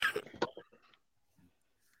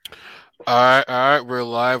All right, we're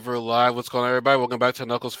live. What's going on, everybody? Welcome back to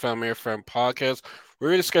KnucklesF&F podcast. We're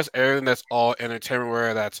going to discuss everything that's all entertainment,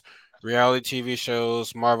 whether that's reality TV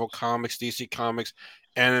shows, Marvel Comics, DC Comics,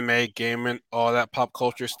 anime, gaming, all that pop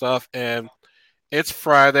culture stuff. And it's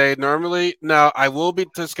Friday. Normally, now I will be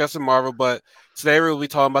discussing Marvel, but today we'll be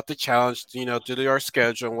talking about the challenge, due to our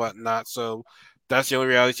schedule and whatnot. So that's the only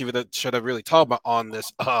reality TV that should have really talked about on this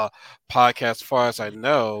podcast, as far as I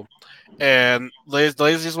know. And ladies,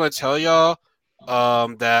 just want to tell y'all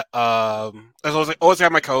that as always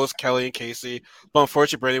have my co-hosts Kelly and Casey, but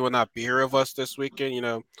unfortunately Brittany will not be here with us this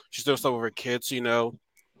weekend. She's doing stuff with her kids.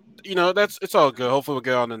 That's it's all good. Hopefully we'll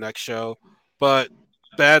get on the next show. But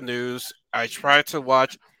bad news. I tried to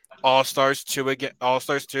watch All Stars 2 again. All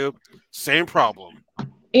Stars 2, same problem.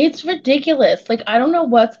 It's ridiculous. Like, I don't know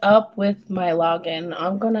what's up with my login.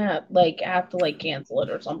 I'm gonna have to cancel it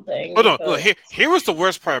or something Oh no, because here was the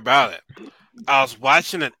worst part about it. I was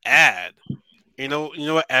watching an ad. You know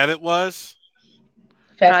what ad it was?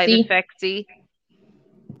 Try the Fessy. sexy.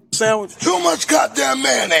 Sandwich. Too much goddamn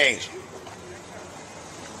mayonnaise.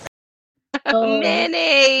 Oh,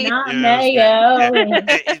 Mayonnaise. not Yeah, yeah, mayo.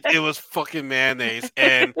 it was fucking mayonnaise,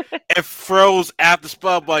 and it froze at the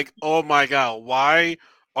spot. Like, oh my god, why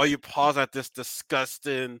are you pausing at this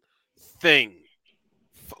disgusting thing?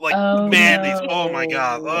 Like Oh mayonnaise. Oh my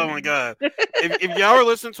god. Oh no. my god. If y'all were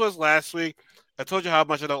listening to us last week, I told you how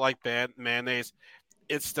much I don't like mayonnaise.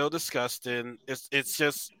 It's still disgusting.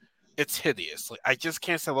 It's hideous. Like, I just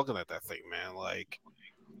can't stop looking at that thing, man. Like,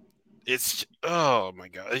 it's oh my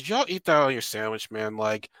god. Did y'all eat that on your sandwich, man?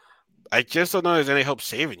 Like, I just don't know if there's any hope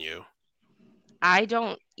saving you. I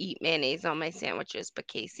don't eat mayonnaise on my sandwiches, but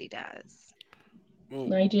Casey does.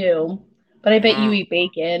 Ooh, I do. But I bet you no. eat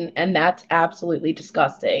bacon, and that's absolutely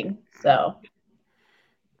disgusting. So,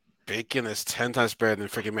 Bacon is 10 times better than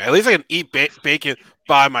freaking mayonnaise. At least I can eat bacon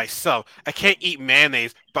by myself. I can't eat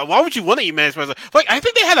mayonnaise. But why would you want to eat mayonnaise by yourself? Like, I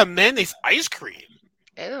think they had a mayonnaise ice cream.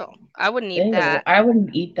 Ew, I wouldn't eat ew, that. I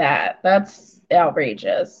wouldn't eat that. That's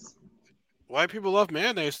outrageous. Why people love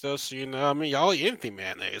mayonnaise, though? So, I mean, y'all eat anything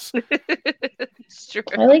mayonnaise. It's true.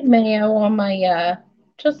 I like mayo on my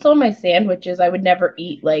just on my sandwiches. I would never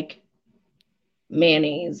eat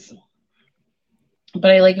mayonnaise,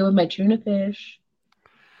 but I like it with my tuna fish.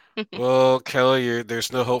 Well, Kelly,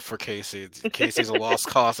 there's no hope for Casey. Casey's a lost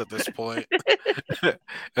cause at this point. And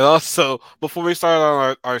also, before we start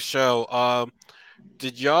on our show, are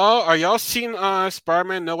y'all seeing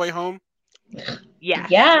Spider-Man No Way Home?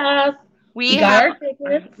 Yes. Yes, We we got have. our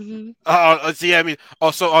tickets. Mhm. See, I mean,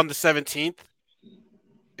 also on the 17th.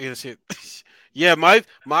 You gonna see it? Yeah,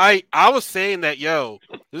 I was saying that, yo,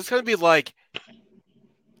 this is gonna be like,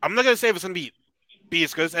 I'm not gonna say if it's gonna be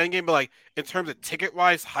as good as Endgame, but like in terms of ticket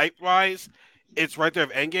wise, hype wise, it's right there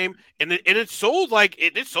with Endgame, and it sold like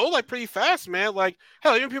it sold like pretty fast, man. Like,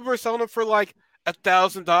 hell, even people are selling them for like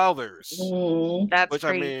 $1,000. Mm, That's Which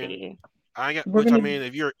I mean, crazy. we're gonna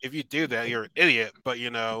if you do that, you're an idiot. But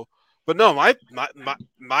but no,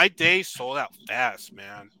 my day sold out fast,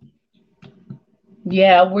 man.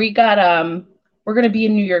 Yeah, we're gonna be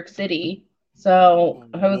in New York City. So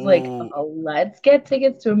I was like, Ooh, oh, let's get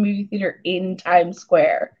tickets to a movie theater in Times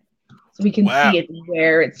Square so we can wow. see it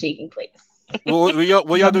where it's taking place. What 'Cause y'all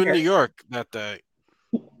I'm doing in New here. York that day?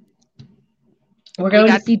 We're We going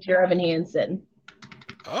to got. see Dear Evan Hansen.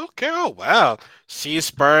 Okay, oh wow. See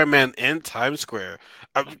Spider-Man in Times Square.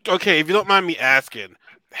 Okay, if you don't mind me asking,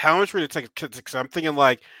 how much were the tickets? Because I'm thinking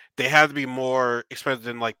like they have to be more expensive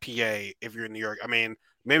than like PA if you're in New York. I mean,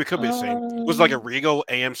 maybe it could be the same. Was it like a Um, Regal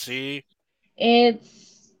AMC?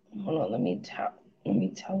 it's hold on, let me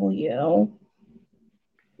tell you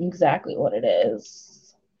exactly what it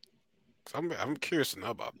is. I'm curious to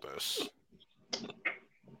know about this.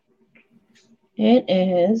 It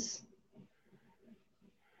is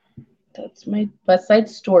that's my West Side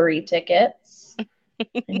Story tickets. I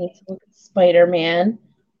need to look at Spider Man.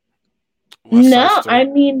 West Side No, Story. I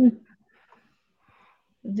mean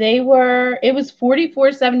it was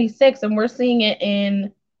 44.76 and we're seeing it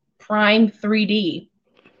in Prime 3D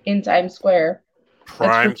in Times Square. That's for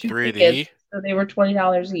Prime two 3D. tickets. So they were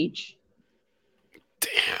 $20 each.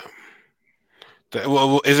 Damn.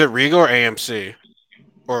 Well, is it Regal or AMC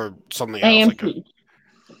or something else? Like, AMC.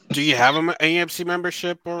 do you have an AMC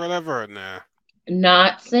membership or whatever? Or nah.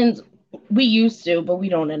 Not since we used to, but we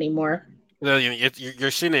don't anymore. No,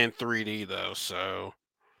 you're seeing it in 3D though, so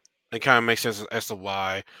it kind of makes sense as to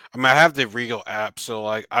why. I mean, I have the Regal app, so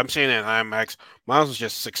like I'm seeing it in IMAX. Mine was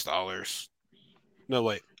just $6. No,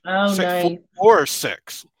 wait, Oh, four nice. or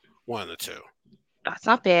six, one of the two. That's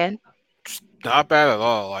not bad. Not bad at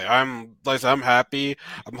all. Like I said, I'm happy.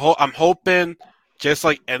 I'm hoping just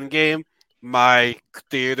like Endgame, my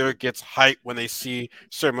theater gets hyped when they see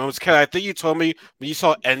certain moments. Ken, I think you told me when you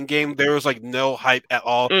saw Endgame, there was like no hype at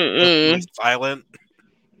all. It was really Mm-mm. silent.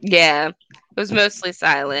 Yeah, it was mostly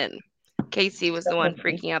silent. Casey was the one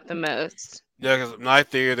Definitely. freaking out the most. Yeah, because my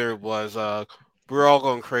theater was we were all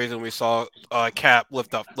going crazy when we saw Cap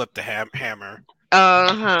lift the hammer.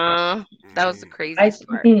 Uh-huh. That was the Mm. craziest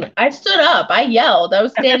part. I stood up. I yelled. I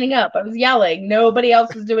was standing up. I was yelling. Nobody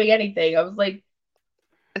else was doing anything. I was like,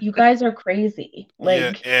 you guys are crazy. Yeah,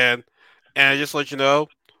 Like, and just to let you know,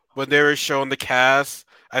 when they were showing the cast,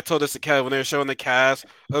 I told this to Kevin when they were showing the cast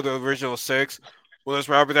of the original six, when it was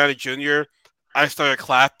Robert Downey Jr., I started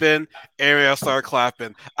clapping. Ariel started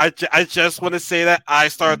clapping. I just want to say that I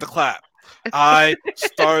started the clap. I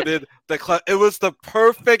started the clap. It was the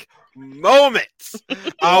perfect moment.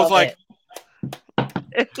 I was love like,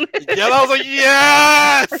 it. yeah, I was like,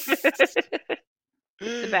 yes,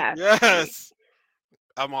 The best. yes.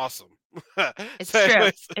 I'm awesome. It's So, true.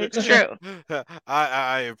 anyways, It's true.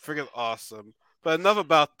 I am freaking awesome. But enough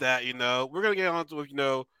about that. We're gonna get on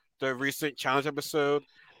to the recent challenge episode,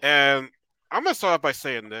 and I'm gonna start off by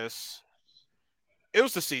saying this: it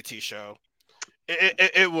was the CT show.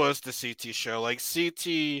 It was the CT show. Like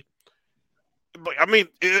CT, but I mean,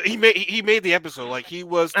 he made the episode. Like he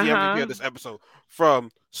was the MVP Uh-huh. of this episode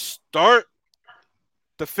from start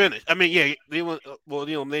to finish. I mean, yeah, the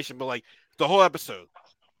elimination, but like the whole episode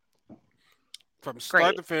from start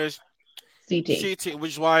Great. to finish. CT. CT,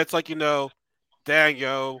 which is why it's like, dang,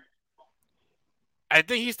 yo, I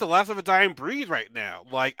think he's the last of a dying breed right now.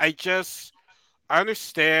 Like, I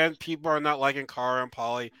understand people are not liking Kara and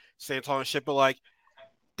Polly saying all and shit, but like,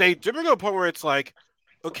 they do bring to a point where it's like,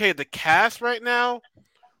 okay, the cast right now,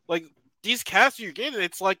 like, these casts you're getting,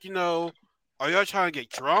 it's like, are y'all trying to get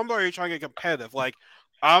drama or are you trying to get competitive? Like,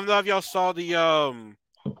 I don't know if y'all saw the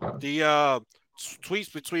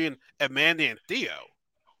tweets between Amanda and Theo.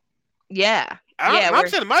 Yeah. Yeah, I'm we're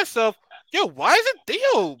saying to myself, yo, why isn't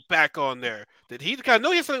Theo back on there? Did he? I know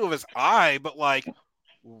he had something with his eye, but like,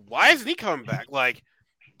 why isn't he coming back? Like,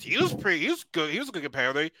 he was good. He was a good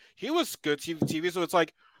competitor. He was good TV. So it's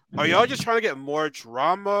like, are y'all just trying to get more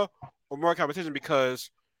drama or more competition? Because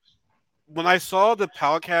when I saw the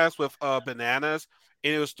podcast with Bananas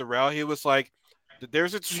and it was Darrell, he was like, the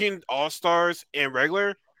difference between All Stars and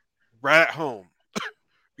regular, right at home.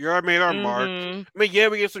 We already made our mark. mhm. I mean, yeah,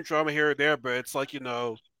 we get some drama here or there, but it's like,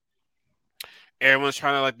 everyone's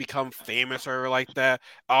trying to like become famous or like that.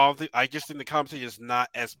 I just think the competition is not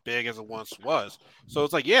as big as it once was. So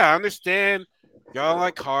it's like, yeah, I understand y'all don't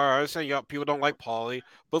like Car, I understand y'all people don't like Polly,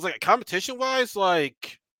 but it's like competition wise,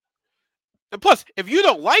 like, and plus, if you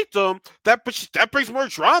don't like them, that brings more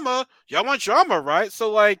drama. Y'all want drama, right?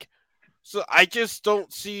 So I just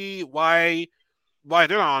don't see why they're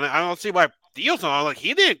not on it. I don't see why Theo's not on. Like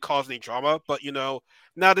he didn't cause any drama, but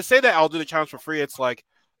now to say that I'll do the challenge for free, it's like,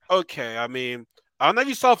 okay. I mean, I don't know if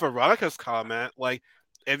you saw Veronica's comment. Like,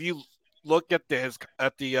 if you look at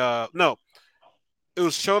the no, it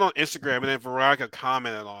was shown on Instagram, and then Veronica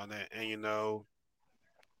commented on it, and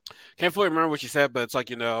can't fully remember what she said, but it's like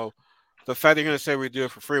the fact that you're gonna say we do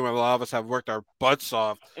it for free when a lot of us have worked our butts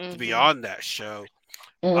off to be Mhm. on that show.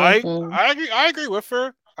 I Hmm. I agree. I agree with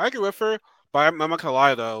her. I agree with her. But I'm not gonna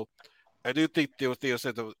lie though. I do think Theo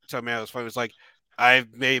said to me, it was funny. It's like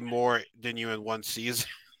I've made more than you in one season,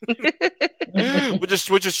 which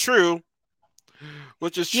is true.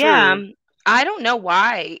 Which is Yeah. true. I don't know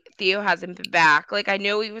why Theo hasn't been back. Like I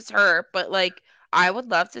know he was hurt, but like I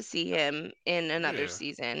would love to see him in another Yeah.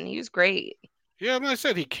 season. He was great. Yeah, I mean, I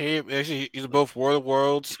said he came. Actually, he's both World of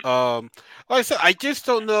Worlds. Like I said, I just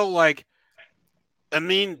don't know. Like, I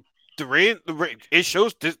mean, it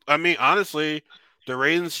shows. This, I mean, honestly, the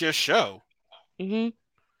ratings just show. Mhm.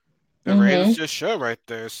 The ratings just show right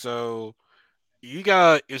there. So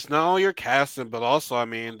it's not only your casting, but also, I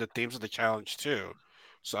mean, the themes of the challenge too.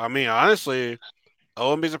 So I mean, honestly, I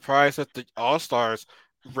wouldn't be surprised if the All Stars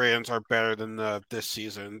ratings are better than this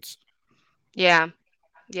season's. Yeah.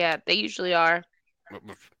 Yeah, they usually are.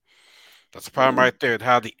 That's the problem right there.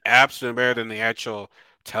 How the apps are better than the actual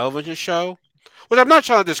television show. Which I'm not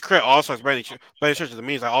trying to discredit All Stars by any stretch of the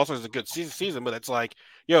means. Like All Stars is a good season, but it's like,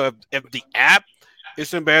 yo, if the app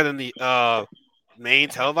isn't better than the main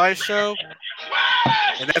televised show,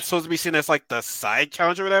 and that's supposed to be seen as like the side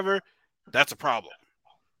challenge or whatever, that's a problem.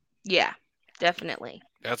 Yeah. Definitely.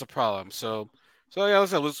 That's a problem. So yeah,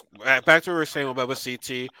 let's back to what we were saying about with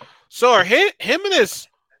CT. So are him and his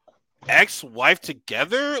ex-wife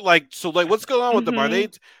together? Like, so like, what's going on with them? Are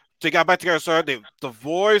Mhm. they got back together? So are they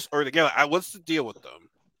divorced or together? What's the deal with them?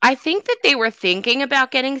 I think that they were thinking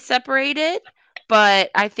about getting separated,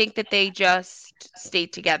 but I think that they just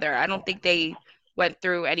stayed together. I don't think they went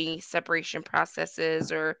through any separation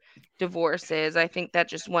processes or divorces. I think that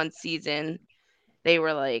just one season they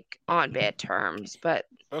were like on bad terms, but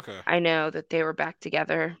Okay. I know that they were back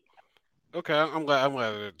together. Okay. I'm glad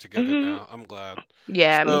they're together Hmm. now. I'm glad.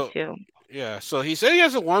 Yeah, me So too. yeah. So he said he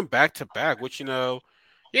hasn't won back to back, which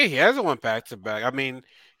yeah, he hasn't won back to back. I mean,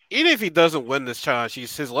 even if he doesn't win this challenge,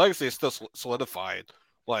 his legacy is still solidified.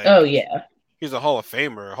 Oh Like yeah. he's a Hall of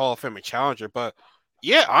Famer, a Hall of Famer challenger. But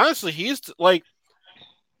yeah, honestly, he's like,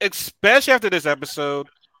 especially after this episode,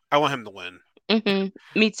 I want him to win.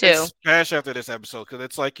 Me too. Especially after this episode, because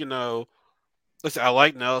it's like listen, I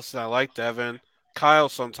like Nelson, I like Devin, Kyle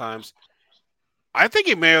sometimes. I think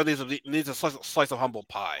he may needs a slice of humble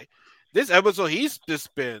pie. This episode, he's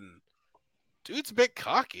just been dude's a bit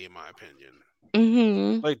cocky in my opinion.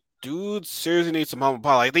 Hmm. Like, dude seriously needs some humble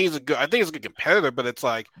pie. Like, I think he's a good competitor, but it's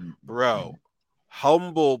like, bro,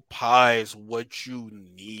 humble pie is what you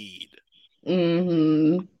need.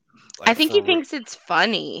 Mhm. I Like think he for thinks it's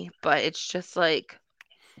funny, but it's just like,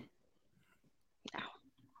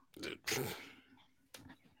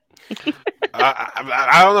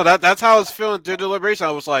 I don't know. That's how I was feeling through deliberation.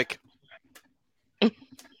 I was like,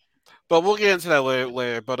 but we'll get into that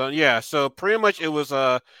later. But yeah, so pretty much it was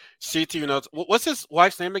CT. What's his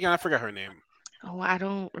wife's name again? I forgot her name. oh, I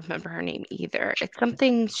don't remember her name either. It's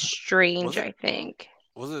something Was strange, it I think.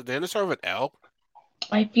 didn't it start with L?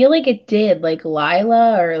 I feel like it did, like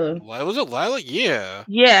Lila or Was it Lila? Yeah,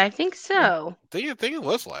 Yeah, I think so. I think it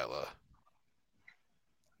was Lila.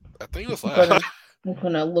 I think it was I'm Lila. gonna I'm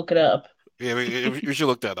gonna look it up. Yeah, we should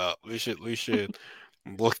look that up. We should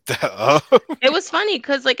look that up. It was funny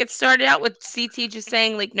because like it started out with CT just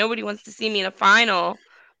saying like nobody wants to see me in a final,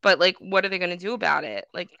 but like what are they gonna do about it?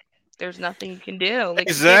 Like there's nothing you can do.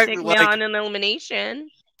 Like you can't Exactly. take me on an elimination.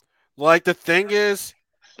 Like the thing is,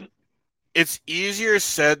 it's easier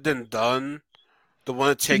said than done. The one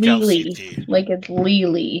to take out Lily. CT. Like it's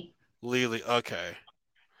Lily. Lily, okay.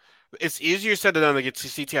 It's easier said than done to get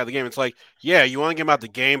CT out of the game. It's like, yeah, you want to get him out of the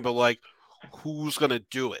game, but like, who's gonna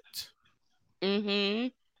do it? Mm-hmm.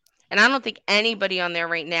 And I don't think anybody on there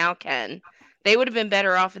right now can. They would have been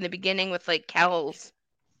better off in the beginning with like Kells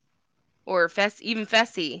or even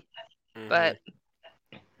Fessy, Hmm. but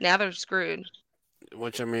now they're screwed.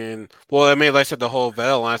 Which I mean, well, like I said, the whole Vet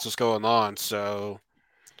Alliance was going on, so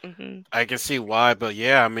Hmm. I can see why. But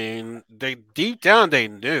yeah, I mean, they deep down they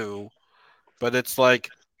knew, but it's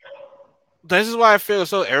like this is why I feel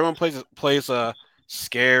so everyone plays a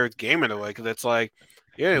scared game in a way because it's like,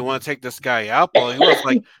 yeah, they want to take this guy out, but who else?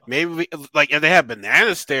 Like maybe like if they had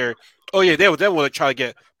bananas there, oh yeah, they would want to try to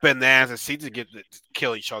get bananas and see to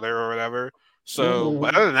kill each other or whatever. So,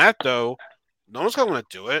 but Mhm. other than that though, no one's gonna want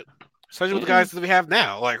to do it, especially with the Mm-mm. guys that we have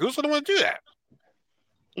now. Like who's gonna want to do that?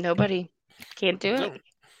 Nobody can't do it. No,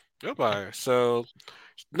 nobody. So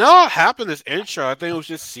no, what happened this intro. I think it was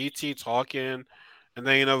just CT talking, and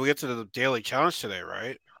then we get to the daily challenge today,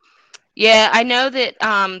 right? Yeah, I know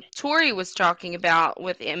that Tori was talking about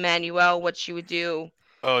with Emmanuel what she would do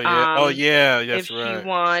Oh yeah. Oh um yeah. if That's she right.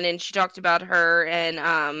 won, and she talked about her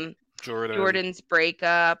and Jordan. Jordan's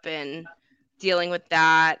breakup and dealing with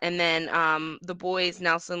that, and then the boys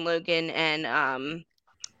Nelson Logan and um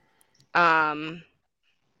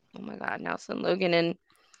oh my god, Nelson Logan and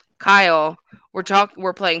Kyle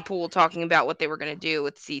were playing pool talking about what they were going to do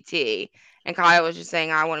with CT, and Kyle was just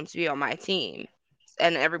saying I want him to be on my team,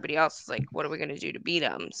 and everybody else was like what are we going to do to beat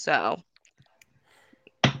him? So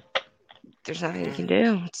there's nothing we Mm, can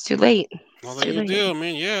do. It's too late. It's nothing too you late. do. I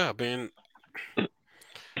mean, yeah. I mean,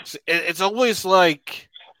 it's always like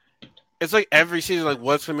every season, like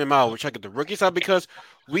what's coming out. We check at the rookie side because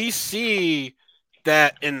we see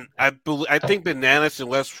that, and I think Bananas and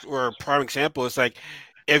West were a prime example. It's like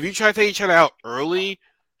if you try to take each other out early,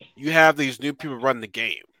 you have these new people running the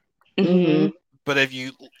game. Mhm. Mhm. But if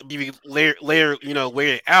you layer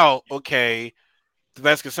it out, okay, the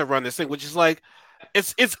best can start running this thing, which is like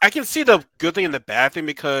it's I can see the good thing and the bad thing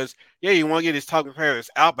because yeah, you want to get these top competitors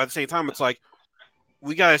out, but at the same time, it's like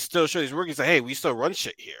we gotta still show these rookies that hey, we still run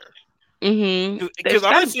shit here. Mhm. Because There's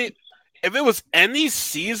got to. honestly, if it was any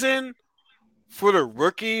season for the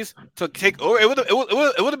rookies to take over, it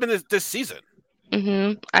would have been this season.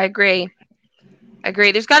 Mhm. I agree. I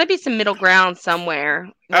agree. There's got to be some middle ground somewhere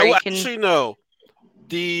I where you will can. actually know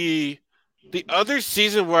the other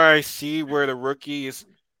season where I see where the rookies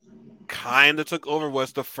kind of took over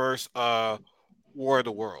was the first War of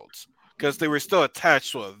the Worlds because they were still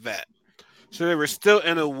attached to a vet, so they were still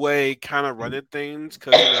in a way kind of running things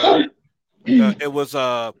because it was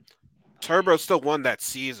Turbo still won that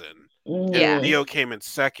season and Yeah. Mhm. Leo came in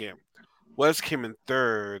second. West came in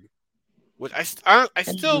third, which I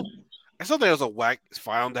still think it was a whack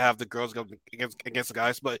final to have the girls go against the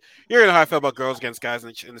guys, but you know how I feel about girls against guys in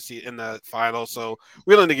the final, so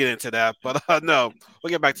we don't need to get into that. But no, we'll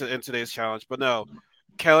get back to in today's challenge. But no,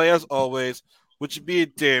 Kelly, as always, would you be a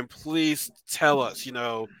damn? Please tell us,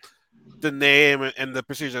 the name and the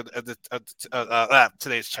procedure of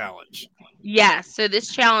today's challenge. Yeah, so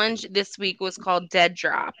this challenge this week was called Dead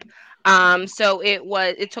Drop. So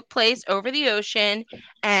it took place over the ocean,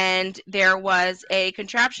 and there was a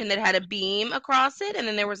contraption that had a beam across it, and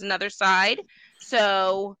then there was another side.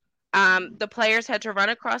 So the players had to run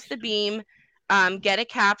across the beam, get a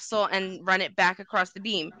capsule, and run it back across the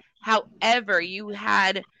beam. However, you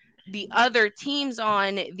had the other teams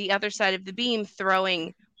on the other side of the beam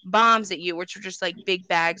throwing bombs at you, which were just like big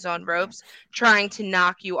bags on ropes, trying to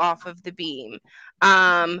knock you off of the beam.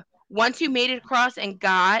 Once you made it across and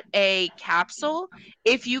got a capsule,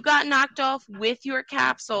 if you got knocked off with your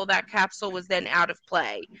capsule, that capsule was then out of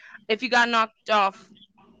play. If you got knocked off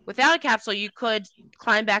without a capsule, you could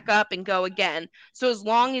climb back up and go again. So as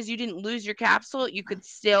long as you didn't lose your capsule, you could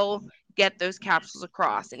still get those capsules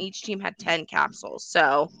across. And each team had 10 capsules.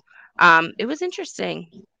 So it was interesting.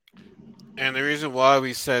 And the reason why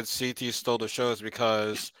we said CT stole the show is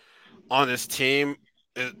because on this team,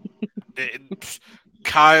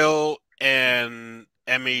 Kyle and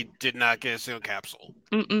Emmy did not get a single capsule.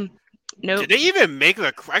 Nope. Did they even make it?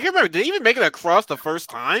 I can't remember. Did they even make it across the first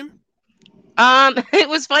time? It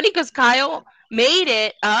was funny because Kyle made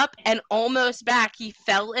it up and almost back. He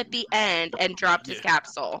fell at the end and dropped his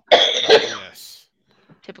capsule. Yes.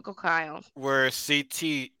 Typical Kyle. Where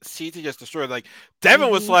CT just destroyed. Like Devin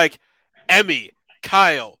was like, Emmy,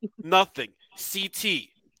 Kyle, nothing. CT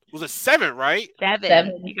was a 7, right?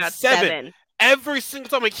 7. You got 7. Every single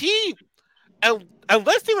time. Like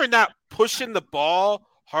unless they were not pushing the ball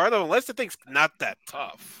hard, unless the thing's not that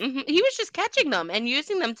tough. He was just catching them and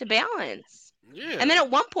using them to balance. Yeah. And then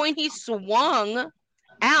at one point he swung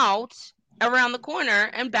out around the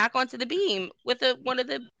corner and back onto the beam with one of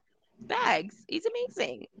the bags. He's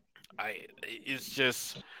amazing. It's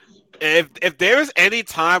just if there was any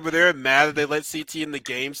time where they were mad that they let CT in the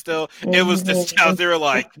game still, it was this challenge. They were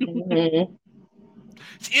like,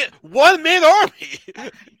 one man army.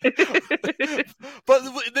 But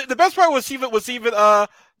the best part was even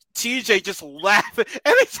TJ just laughing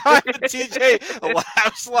anytime TJ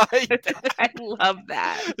laughs like that. I love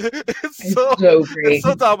that. It's so great. It's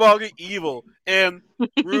so diabolically evil. And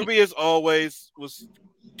Ruby, as always, was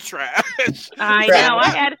trash. I know.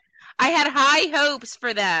 I had high hopes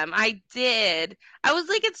for them. I did. I was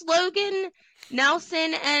like, it's Logan,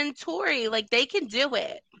 Nelson, and Tori. Like, they can do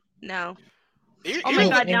it. No. Oh my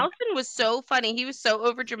God, Nelson was so funny. He was so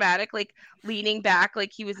overdramatic, like leaning back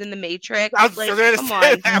like he was in the Matrix. Like, come on.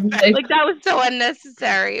 Like, that was so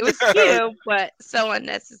unnecessary. It was cute, but so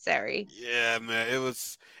unnecessary. Yeah, man. It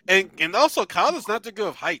was. And also, Kyle is not too good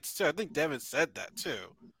with heights, too. I think Devin said that, too.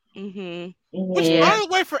 Which, by the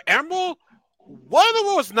way, for Emerald, what in the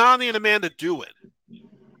world was Nani and Amanda doing?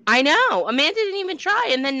 I know. Amanda didn't even try,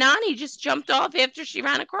 and then Nani just jumped off after she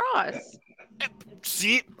ran across.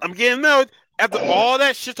 See, I'm getting annoyed. After all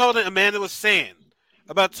that shit that Amanda was saying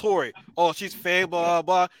about Tori, oh, she's fake, blah,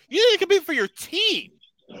 blah, you think it could be for your team.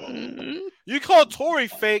 You call Tori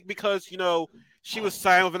fake because, she was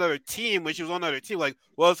signed with another team when she was on another team. Like,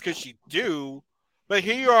 well, it's because she do. But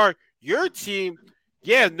here you are, your team,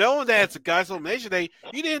 knowing that it's a guys' elimination day,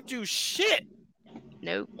 you didn't do shit.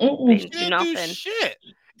 Nope. You didn't do shit.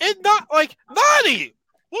 And not, like, Nani,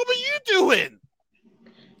 what were you doing?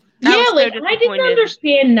 Like, I didn't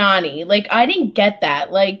understand Nani. Like, I didn't get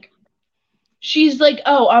that. Like, she's like,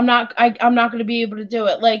 oh, I'm not going to be able to do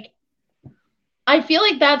it. Like, I feel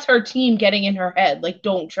like that's her team getting in her head. Like,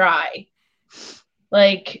 don't try.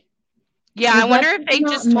 Like, yeah, I wonder if they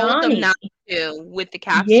just told them not to with the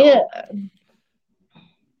capsule. Yeah.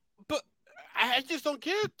 But I just don't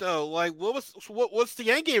get it, though. Like, what's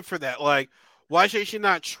the end game for that? Like, why should she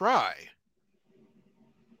not try?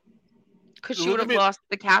 Because she would have lost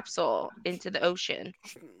the capsule into the ocean.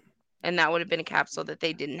 And that would have been a capsule that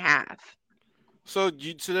they didn't have. So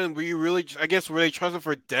then were you really, I guess, were they trusting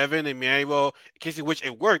for Devin and Manuel, in case in which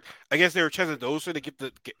it worked? I guess they were trusting those two to get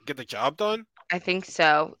the job done? I think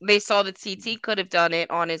so. They saw that CT could have done it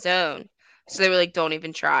on his own. So they were like, don't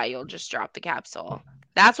even try. You'll just drop the capsule.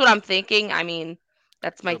 That's what I'm thinking. I mean,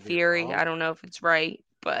 that's my theory. I don't know if it's right,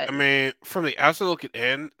 but... I mean, from the outside looking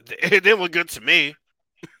in, it didn't look good to me.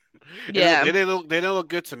 Yeah. They didn't look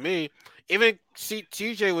good to me. Even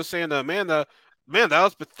TJ was saying to Amanda, man, that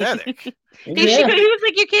was pathetic. He was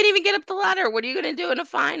like, you can't even get up the ladder. What are you going to do in a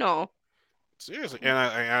final? Seriously, and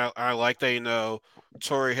I like that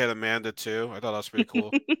Tori hit Amanda too. I thought that was pretty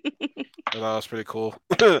cool. I thought that was pretty cool.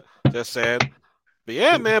 Just saying. But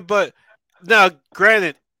yeah, man. But now,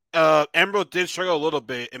 granted, Emerald did struggle a little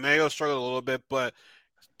bit. Emmanuel struggled a little bit, but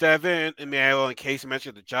Devin, Emmanuel, and Casey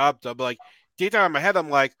mentioned the job done. But like deep down in my head,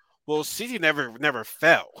 I'm like, well, CZ never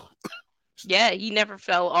fell. Yeah, he never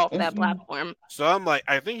fell off that platform. So I'm like,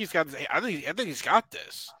 I think he's got this. I think he's got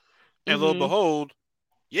this. And lo and Mm-hmm. behold,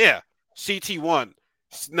 yeah, CT1.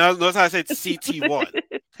 Notice how I said CT1.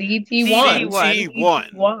 CT1.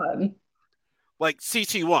 CT1. Like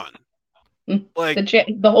CT1. Like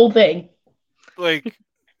the whole thing. Like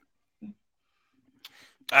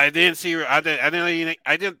I didn't see her. I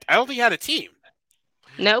don't think he had a team.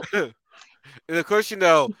 Nope. And of course,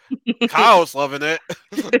 Kyle was loving it.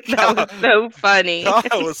 That was so funny.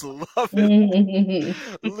 Kyle was loving it.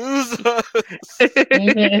 Losers.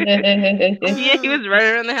 Yeah, he was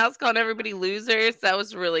running around the house calling everybody losers. That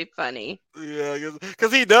was really funny. Yeah,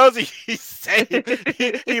 because he knows he's saying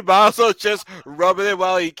he might as well just rubbing it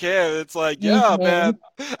while he can. It's like, yeah, man,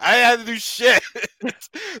 I had to do shit.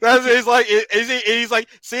 He's like,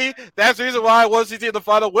 see, that's the reason why I want CT in the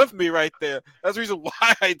final with me right there. That's the reason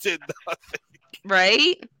why I did nothing.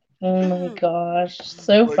 Right? Oh my gosh,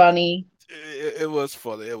 so funny. It was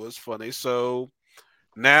funny. It was funny. So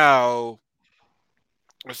now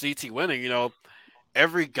with CT winning,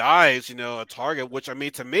 every guy is a target. Which I mean,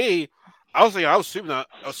 to me, I was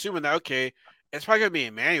assuming that okay, it's probably gonna be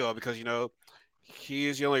Emmanuel because he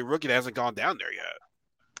is the only rookie that hasn't gone down there yet.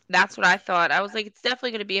 That's what I thought. I was like, it's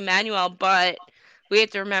definitely gonna be Emmanuel, but we have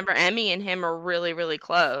to remember Emmy and him are really, really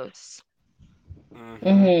close.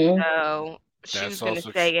 Mm-hmm. So she was going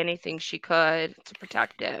to say anything she could to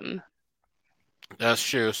protect him. That's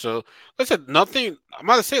true. So, like I said, nothing. I'm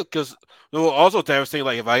not gonna say it because also devastating.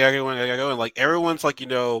 Like if I gotta go in, I gotta go in. Like everyone's like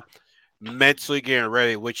mentally getting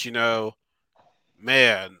ready. Which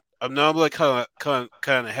man, I'm not like kind of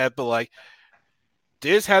ahead, but like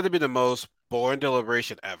this had to be the most boring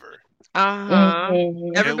deliberation ever.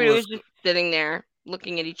 Everybody was just sitting there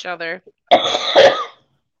looking at each other.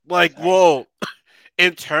 Like, well,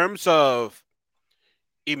 in terms of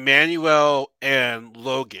Emmanuel and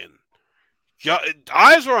Logan,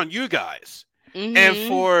 eyes were on you guys, and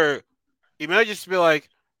for Emmanuel just to be like,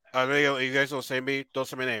 you guys don't say my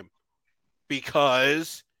name,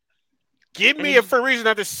 because give me a for reason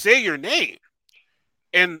not to say your name.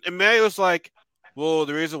 And Emmanuel's like, well,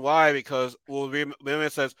 the reason why, because Emmanuel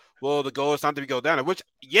says, well, the goal is not to go down, which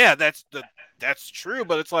that's true,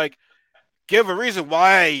 but it's like, give a reason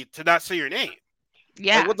why to not say your name.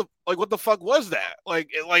 Yeah. What the fuck was that? Like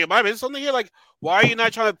am I missing something here? Like, why are you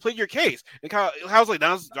not trying to plead your case? And Kyle's like,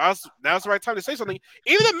 now's the right time to say something.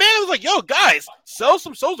 Even the man was like, yo, guys, sell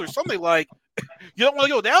some souls or something. Like, you don't want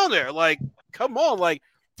to go down there. Like, come on. Like,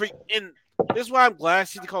 and this is why I'm glad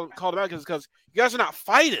she called him out, because you guys are not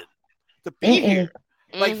fighting to be here.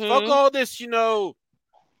 Like, fuck all this, Even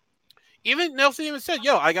Nelson even said,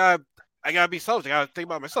 yo, I gotta be selfish. I gotta think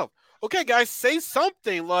about myself. Okay, guys, say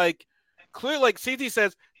something. Like, clearly, like CT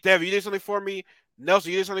says, Dev, you did something for me.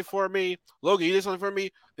 Nelson, you did something for me. Logan, you did something for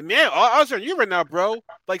me. And man, I was on you right now, bro.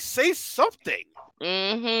 Like, say something.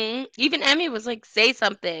 Even Emmy was like, say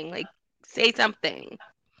something. Like, say something.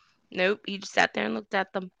 Nope, he just sat there and looked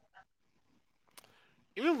at them.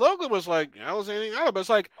 Even Logan was like, I don't say anything out, but it's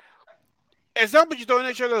like, it's not that you're throwing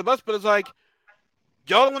each other the bus, but it's like,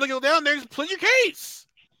 y'all don't want to go down there, just plead your case.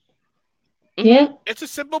 Yeah. It's a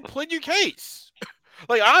simple plead your case.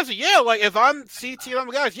 Like, honestly, yeah, like, if I'm CT and I'm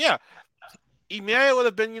the guys, yeah, Emmanuel would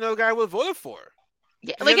have been, the guy I would have voted for.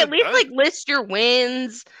 Yeah, like, at least, like, list your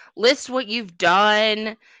wins, list what you've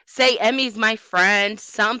done, say Emmy's my friend,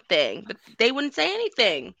 something. But they wouldn't say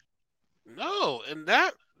anything. No, and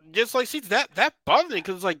that, just like CT, that bothered me,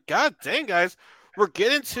 because it's like, god dang, guys, we're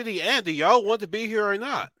getting to the end. Do y'all want to be here or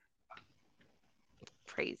not?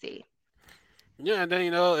 Crazy. Yeah, and then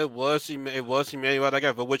it was Emmanuel that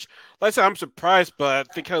guy, but which, like I said, I'm surprised, but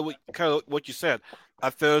I think kind of what you said. I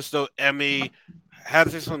feel as though Emmy had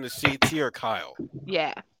this on the CT or Kyle.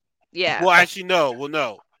 Yeah. Well, actually, no. Well,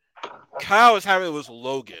 no. Kyle was having it was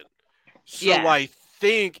Logan, so yeah. I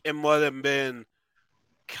think it might have been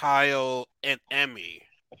Kyle and Emmy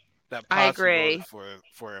that possibly voted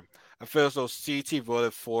for him. I feel as though CT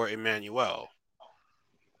voted for Emmanuel.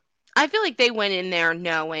 I feel like they went in there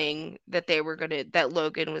knowing that that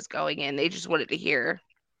Logan was going in. They just wanted to hear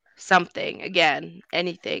something. Again,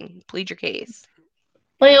 anything. Plead your case.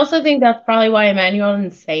 Well, I also think that's probably why Emmanuel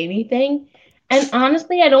didn't say anything. And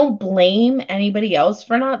honestly, I don't blame anybody else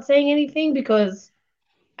for not saying anything, because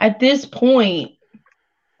at this point,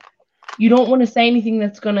 you don't want to say anything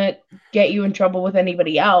that's going to get you in trouble with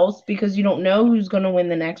anybody else because you don't know who's going to win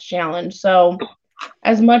the next challenge. So,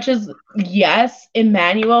 as much as, yes,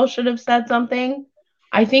 Emmanuel should have said something,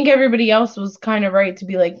 I think everybody else was kind of right to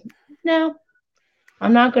be like, no,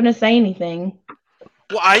 I'm not going to say anything.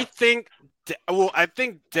 Well, I think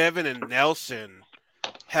Devin and Nelson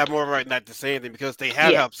have more right not to say anything because they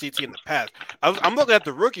have helped CT in the past. I'm looking at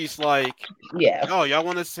the rookies like, yo, y'all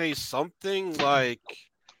want to say something like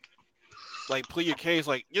plead your case,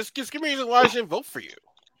 like just give me a reason why I shouldn't vote for you.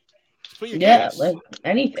 Just plead your case. Like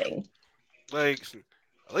anything. Like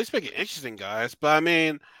at least make it interesting, guys. But I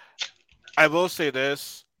mean, I will say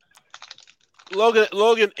this: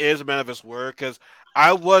 Logan is a man of his word because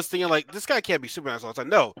I was thinking like this guy can't be Superman all the time.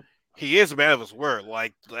 No, he is a man of his word.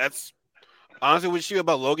 Like that's honestly what you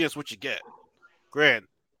about Logan is what you get. Grant,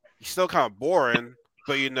 he's still kind of boring,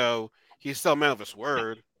 but he's still a man of his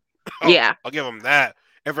word. I'll give him that.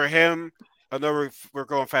 And for him, I know we're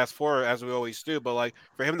going fast forward as we always do, but like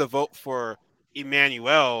for him to vote for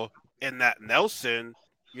Emmanuel and that Nelson,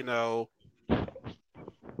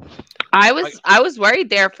 I was worried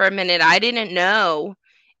there for a minute. I didn't know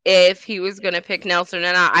if he was gonna pick Nelson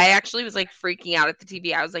or not. I actually was like freaking out at the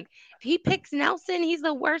TV. I was like, if he picks Nelson, he's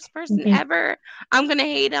the worst person ever. I'm gonna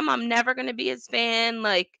hate him. I'm never gonna be his fan.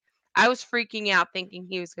 Like I was freaking out thinking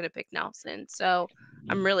he was gonna pick Nelson. So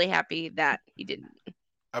I'm really happy that he didn't.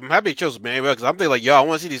 I'm happy he chose Manuel because I'm thinking like, yo, I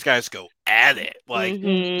want to see these guys go at it. Like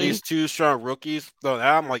these two strong rookies. So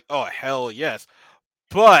now I'm like, oh hell yes.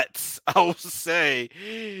 But I will say,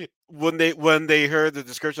 when they heard the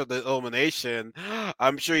description of the elimination,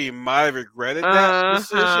 I'm sure he might have regretted that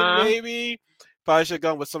decision. Maybe probably should have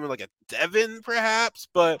gone with something like a Devin, perhaps.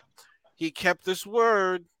 But he kept his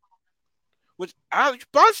word. But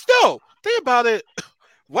still, think about it.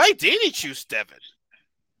 Why did he choose Devin?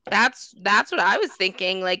 That's what I was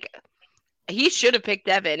thinking. Like he should have picked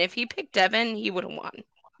Devin. If he picked Devin, he would have won.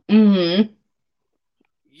 Mm-hmm.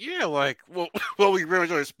 Yeah, like well, we really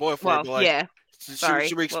enjoyed spoil for it, but like, yeah.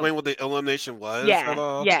 Should we explain what the elimination was?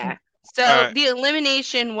 Yeah. So the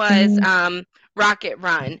elimination was Rocket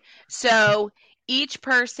Run. So each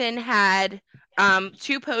person had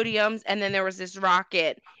 2 podiums, and then there was this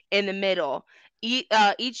rocket in the middle.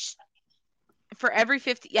 Each for every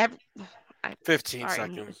 15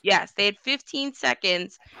 seconds. Yes, they had 15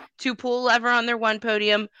 seconds to pull a lever on their one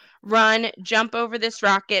podium, run, jump over this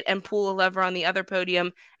rocket, and pull a lever on the other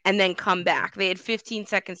podium, and then come back. They had 15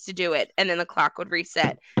 seconds to do it, and then the clock would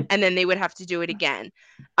reset, and then they would have to do it again.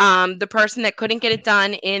 The person that couldn't get it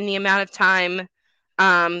done in the amount of time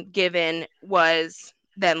given was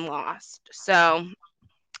then lost. So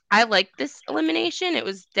I liked this elimination. It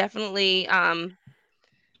was definitely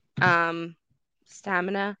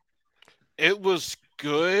stamina. It was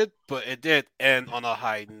good, but it did end on a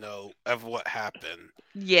high note of what happened.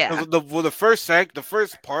 Yeah. The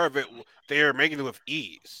first part of it, they were making it with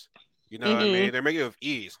ease. You know what I mean? They're making it with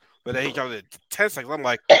ease. But then he got it 10 seconds. I'm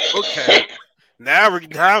like, okay, now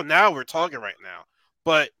we're talking right now.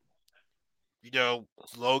 But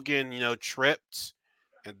Logan, tripped,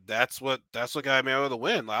 and that's what got me out of the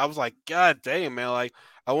win. Like, I was like, God damn, man! Like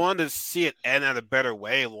I wanted to see it end in a better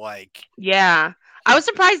way. Like, yeah, I was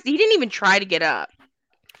surprised he didn't even try to get up.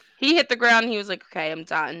 He hit the ground. And he was like, "Okay, I'm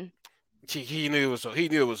done." He knew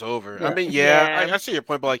it was over. Yeah. I mean, I see your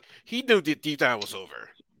point, but like he knew deep down it was over.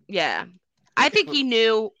 Yeah, I think he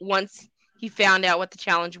knew once he found out what the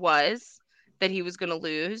challenge was that he was going to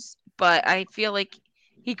lose. But I feel like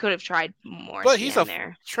he could have tried more. But he's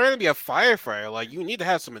trying to be a firefighter. Like you need to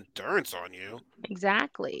have some endurance on you.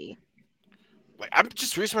 Exactly. Like I'm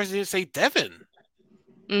just really surprised he didn't say Devin.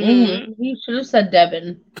 Mm-hmm. He should have said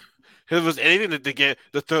Devin. If it was anything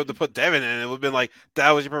to put Devin in, it would have been like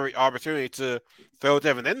that was your perfect opportunity to throw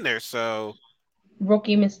Devin in there. So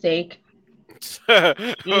rookie mistake.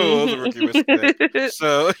 It was a rookie mistake.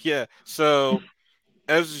 So yeah. So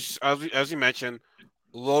as you mentioned,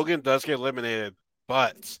 Logan does get eliminated,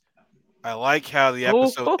 but I like how the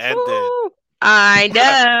episode ended. I know.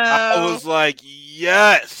 I was like,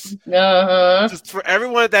 yes. Just for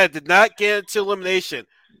everyone that did not get into elimination,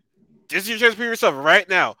 this is your chance to prove yourself right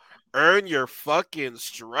now. Earn your fucking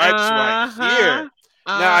stripes right here.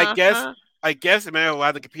 Now I guess Emmanuel will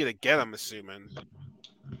have to compete again. I'm assuming.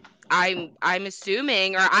 I'm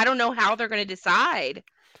assuming, or I don't know how they're going to decide.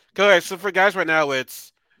 Okay, so for guys right now,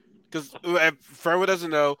 it's because for everyone who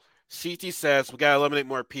doesn't know, CT says we gotta eliminate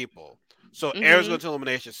more people. So Aaron's going to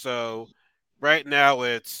elimination. So right now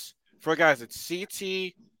it's for guys, it's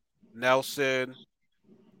CT, Nelson,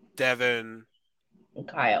 Devin,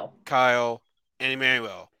 Kyle, and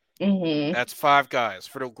Emmanuel. That's 5 guys.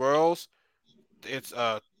 For the girls, it's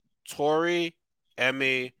Tori,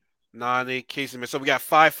 Emmy, Nani, Casey. So we got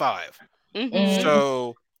 5-5. Mhm.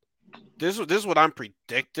 So this is what I'm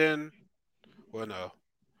predicting. Well, no,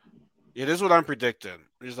 yeah, this is what I'm predicting.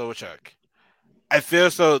 Let me just double check. I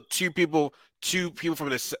feel so two people from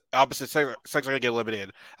the opposite sex are gonna get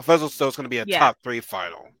eliminated. I feel so it's gonna be a Yeah. top 3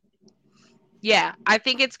 final. Yeah, I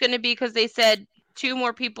think it's going to be because they said 2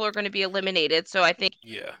 more people are going to be eliminated. So I think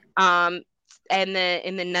Yeah. and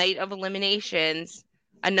in the night of eliminations,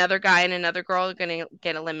 another guy and another girl are going to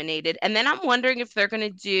get eliminated. And then I'm wondering if they're going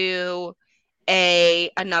to do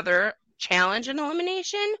another challenge and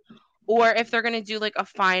elimination, or if they're going to do like a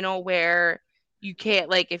final where you can't,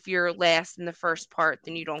 like, if you're last in the first part,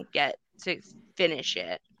 then you don't get to finish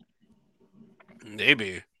it.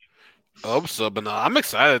 Maybe. I hope so, but no, I'm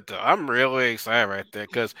excited though. I'm really excited right there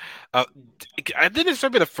because uh, I think this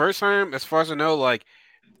might be the first time, as far as I know, like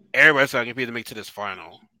everybody's gonna compete to make to this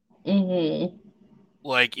final. Mhm.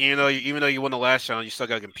 Like even though you won the last challenge, you still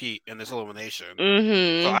gotta compete in this elimination. So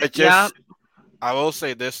Mhm. I Yep. just I will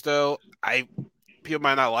say this though, I people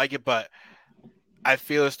might not like it, but I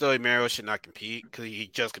feel as though Mario should not compete because he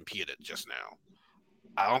just competed just now.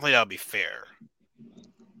 I don't think that would be fair.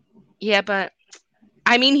 Yeah, but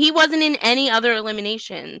I mean, he wasn't in any other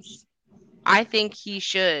eliminations. I think he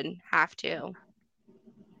should have to.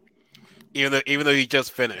 Even though he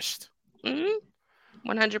just finished.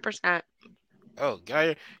 100%. Oh,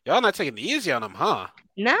 guy, y'all not taking it easy on him, huh?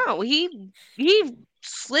 No, he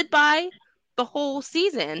slid by the whole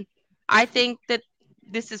season. I think that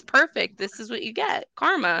this is perfect. This is what you get.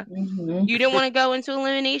 Karma. Mhm. You didn't want to go into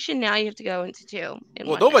elimination, now you have to go into 2 in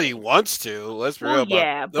Well, one nobody night. wants to. Let's be Well, real about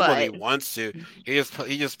yeah, nobody but wants to. He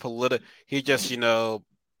just politic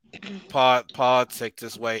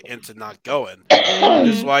this way into not going.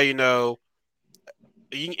 This is mhm. why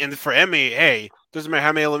and for Emmy, hey, doesn't matter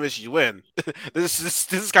how many eliminations you win.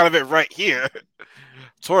 This is kind of it right here.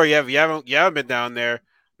 Tori, you haven't been down there.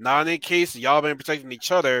 Nani and Casey, y'all been protecting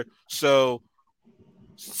each other. So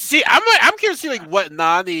see, I'm curious to see like what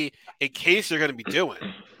Nani and Casey are gonna be doing.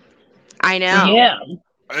 I know. Yeah.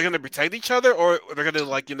 Are they gonna protect each other, or they're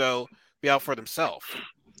gonna be out for themselves?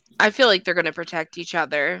 I feel like they're going to protect each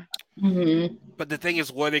other. Mhm. But the thing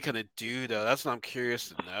is, what are they gonna do though? That's what I'm curious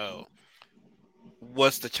to know.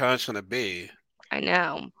 What's the challenge gonna be? I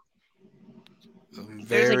know. There's like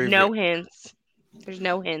Very, very. no hints. There's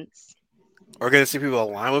no hints. We're gonna see people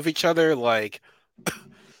align with each other, like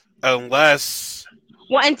unless.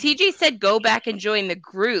 Well, and TJ said go back and join the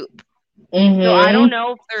group. So I don't Mhm.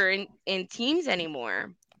 know if they're in teams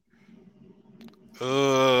anymore.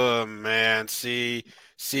 Oh man, see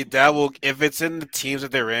that will if it's in the teams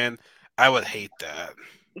that they're in, I would hate that.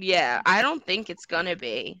 Yeah, I don't think it's gonna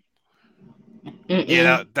be.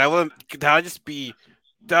 Yeah, Mm-mm. that would just be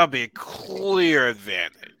that would be a clear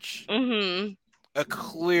advantage. Mhm. A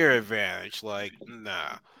clear advantage. Like,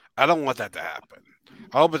 nah, I don't want that to happen.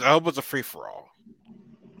 I hope it's a free for all.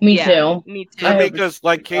 Me Yeah, too. me I I mean, too. hope it's because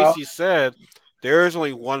like girl. Casey said, there is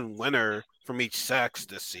only one winner from each sex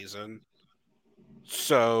this season.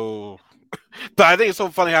 So, but I think it's so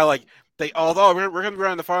funny how like they although we're gonna be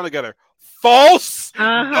running the final together. False. No,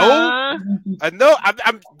 Uh-huh. I know.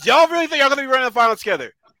 Y'all really think y'all gonna be running the final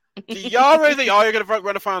together? Do y'all really think y'all are gonna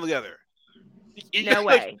run the final together? No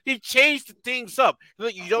Like way. he changed things up.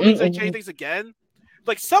 Like, you don't think he's gonna change Mm-mm. things again?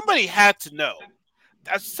 Like somebody had to know.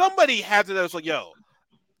 Somebody had to know. It's like, yo,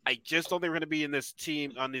 I just don't think we're gonna be in this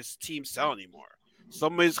team on this team cell anymore.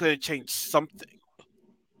 Somebody's gonna change something.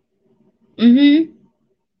 Mhm.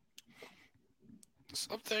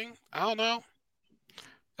 Something. I don't know.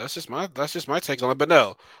 That's just my take on it. But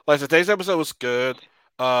no, like today's episode was good.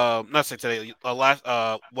 Not say today. Last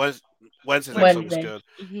Wednesday's episode was Wednesday. good.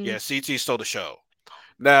 Mhm. Yeah, CT stole the show.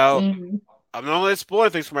 Now Mhm. I'm not only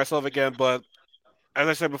spoiling things for myself again, but as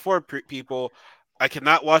I said before, people, I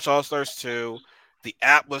cannot watch All Stars 2. The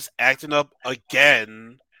app was acting up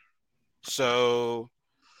again. So,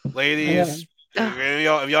 Yeah. ladies, Ugh,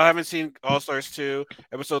 if y'all haven't seen All Stars 2,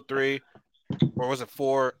 episode 3, or was it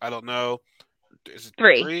 4? I don't know. Is it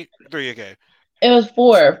 3. 3? 3, okay. It was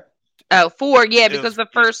 4. Oh, 4. Yeah, It because was, the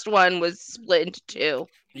first one was split into 2.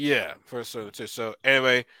 yeah, for so too. So,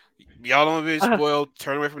 anyway, y'all don't want to be Ugh. spoiled.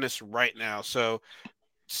 Turn away from this right now. So,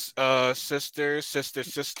 sister,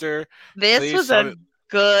 This please was tell a me.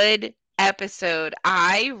 good episode.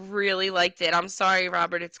 I really liked it. I'm sorry,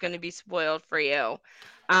 Robert, it's going to be spoiled for you.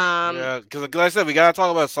 Um, Yeah, because like I said, we gotta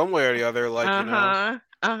talk about it some way or the other. uh-huh.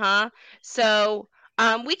 Uh-huh. So,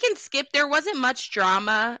 we can skip. There wasn't much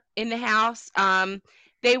drama in the house.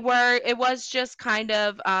 It was just kind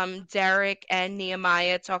of Derek and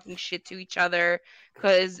Nehemiah talking shit to each other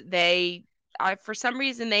because they for some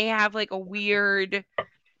reason they have like a weird,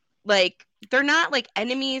 like they're not like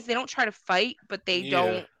enemies. They don't try to fight, but they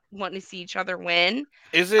don't want to see each other win.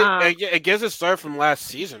 Is it? I guess it started from last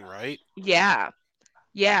season, right? Yeah,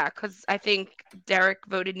 because I think Derek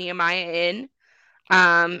voted Nehemiah in,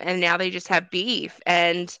 and now they just have beef,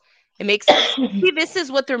 and it makes see, this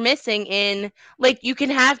is what they're missing in, like, you can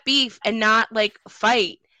have beef and not like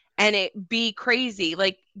fight and it be crazy,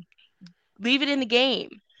 like leave it in the game,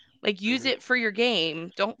 like use it for your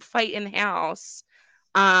game, don't fight in the house.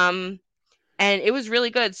 And it was really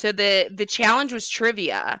good. So the challenge was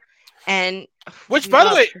trivia, and which, by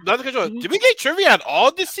the way, another control. Did we get trivia at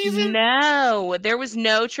all this season? No, there was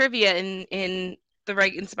no trivia in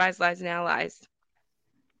Spies, Lies, and Allies.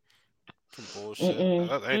 Some bullshit.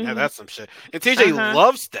 That's some shit. And TJ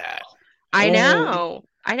loves that. I know.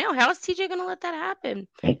 How is TJ gonna let that happen?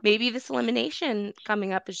 Maybe this elimination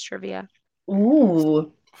coming up is trivia.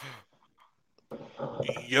 Ooh.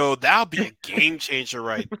 Yo, that'll be a game changer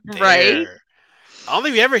right there. Right? I don't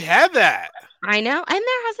think we ever had that. I know. And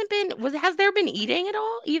there hasn't been, has there been eating at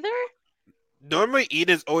all either? Normally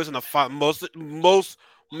eating is always in the final. Most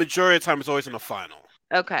majority of the time it's always in the final.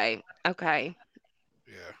 Okay.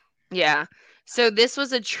 Yeah. So this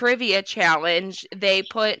was a trivia challenge. They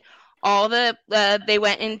put all the they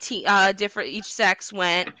went in different, each sex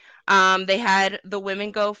went. They had the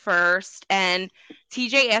women go first, and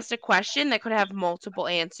TJ asked a question that could have multiple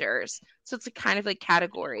answers. So it's kind of like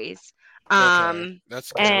categories. Okay,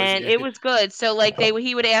 that's good. And it was good. So like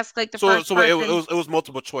he would ask like the first person. It was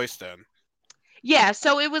multiple choice then. Yeah,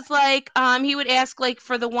 so it was like he would ask like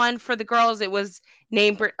for the girls, it was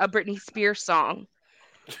name a Britney Spears song.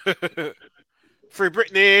 Free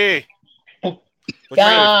Britney.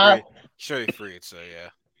 Surely free. So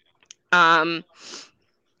yeah.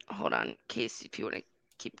 Hold on, Casey, if you want to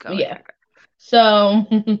keep going. Yeah. So,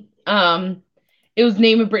 it was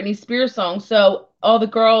name a Britney Spears song. So all the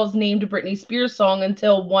girls named a Britney Spears song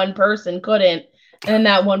until one person couldn't, and then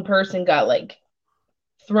that one person got like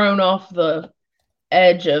thrown off the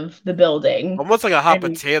edge of the building. Almost like a hot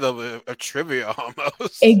potato of trivia,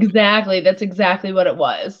 almost. Exactly. That's exactly what it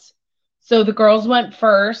was. So the girls went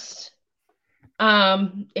first.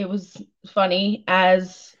 It was funny,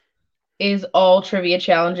 as is all trivia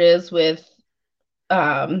challenges with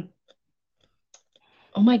oh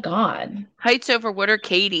my god, Heights over Water.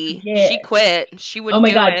 Katie, she quit. She wouldn't. Oh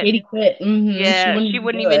my god, Katie quit. Yeah, she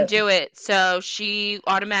wouldn't even do it. So she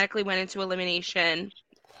automatically went into elimination.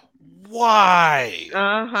 Why?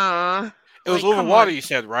 It was over water, you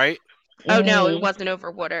said, right? Oh no, it wasn't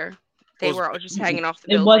over water. They were all just hanging off the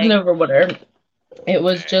building. It wasn't over water. It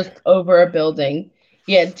was just over a building.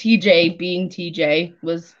 Yeah, TJ being TJ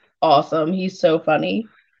was awesome. He's so funny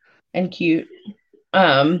and cute.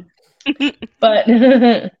 But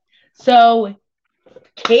so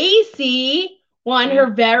Casey won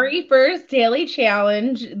her very first daily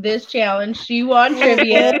challenge. This challenge, she won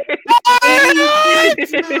trivia.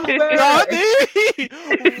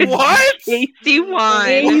 What? Casey won.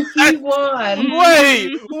 Casey won.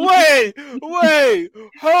 Wait.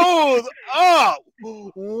 Hold up.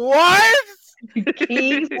 What?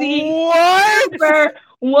 Casey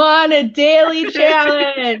won a daily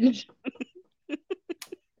challenge.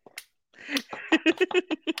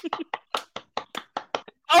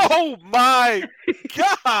 Oh my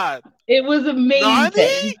god! It was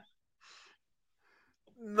amazing.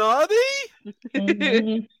 Naughty?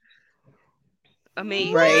 Mm-hmm.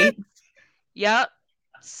 Amazing. Right? Yep.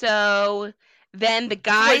 So then the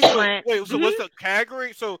guys went. Wait, so what's the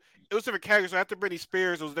category? So it was different categories. So after Britney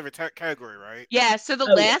Spears, it was a different category, right? Yeah, so the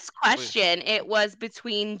last question, it was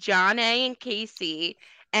between John A. and Casey,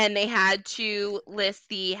 and they had to list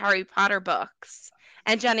the Harry Potter books.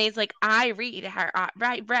 And John A's like, I read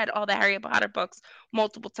all the Harry Potter books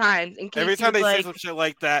multiple times. And Casey every time they say some shit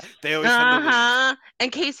like that, they always send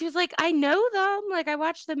And Casey was like, I know them. Like, I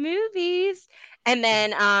watched the movies. And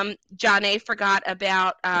then John A forgot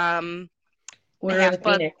about Order of the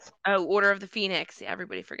Phoenix. Oh, Order of the Phoenix. Yeah,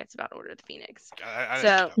 everybody forgets about Order of the Phoenix.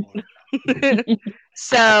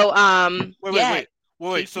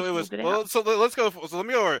 Wait. So it was. Well, so let's go. So let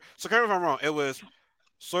me go over. So correct me if I'm wrong. It was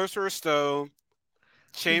Sorcerer's Stone,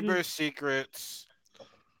 Chamber of Secrets,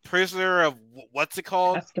 Prisoner of what's it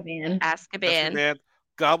called? Azkaban.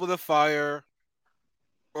 Goblet of Fire,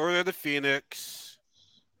 Order of the Phoenix.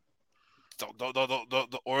 Don't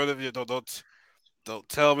the Order of the don't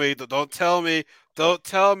tell me. Don't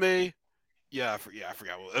tell me. Yeah, I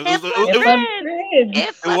forgot.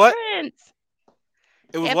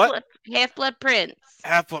 It was what? Half-Blood Prince.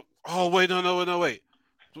 Oh wait, no. Wait.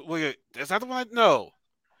 Is that the one? No.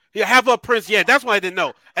 Yeah, Half-Blood Prince. Yeah, that's what I didn't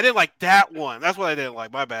know. I didn't like that one. That's what I didn't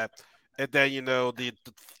like. My bad. And then the 2-part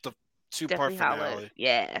Deathly Hallows. finale.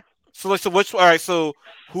 Yeah. So like, so which? All right. So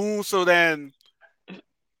who? So then.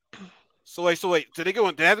 So wait. Did they go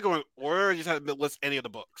in? Did they have to go in order? Or just have to list any of the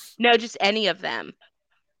books? No, just any of them.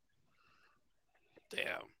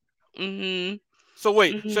 Damn. Mm-hmm. So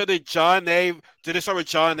wait. Mm-hmm. So did Did it start with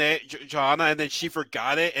Joanna, and then she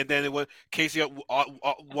forgot it, and then it went Casey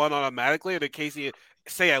won automatically, or did Casey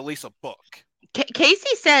say at least a book?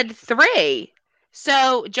 Casey said 3.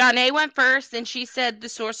 So Janae went first, and she said the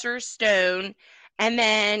Sorcerer's Stone, and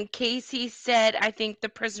then Casey said, I think the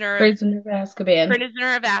Prisoner of Azkaban,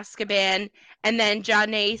 and then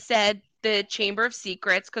Janae said the Chamber of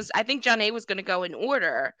Secrets, because I think Janae was going to go in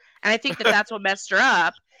order, and I think that's what messed her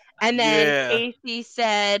up. And then Casey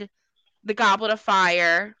said the Goblet of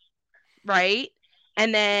Fire, right?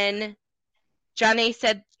 And then Janae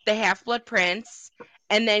said the Half-Blood Prince,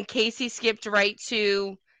 and then Casey skipped right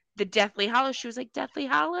to the Deathly Hallows. She was like, Deathly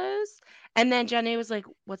Hallows? And then Janae was like,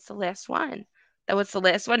 what's the last one? What's the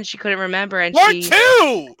last one? She couldn't remember, and Part 2. Wait,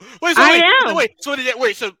 so I wait, know.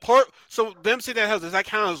 wait. So so them saying that house, does that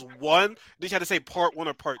count as one? They had to say part 1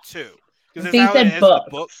 or part 2? Because they said books.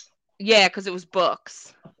 The book. Yeah, because it was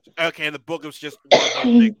books. Okay, and the book was just one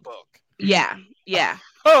whole big book. Yeah.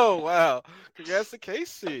 Oh wow! Congrats to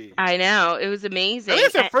Casey. I know, it was amazing. I think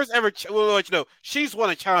it's her first ever. Well, let you know, she's won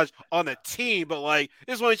a challenge on a team, but like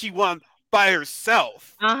this one she won by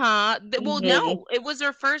herself. Well, no, it was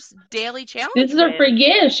her first daily challenge. This is her first.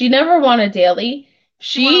 Yeah, she never won a daily.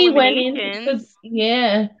 She went in because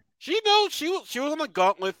She knows she was on the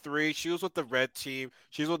Gauntlet 3. She was with the red team.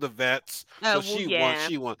 She was with the vets. So she won.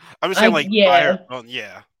 She won. I'm just saying, like, by her own,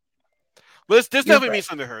 yeah. But this definitely means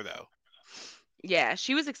something to her, though. Yeah,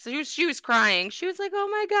 she was crying. She was like, "Oh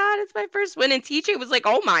my god, it's my first win!" And TJ was like,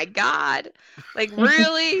 "Oh my god, like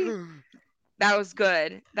really?" That was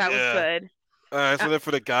good. That was good. So then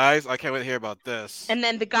for the guys, I can't wait to hear about this. And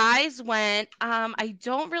then the guys went. I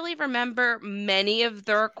don't really remember many of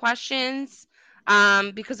their questions,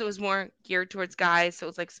 because it was more geared towards guys. So it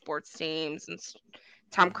was like sports teams and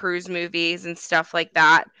Tom Cruise movies and stuff like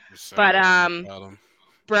that. But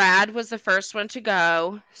Brad was the first one to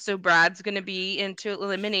go, so Brad's going to be into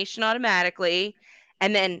elimination automatically,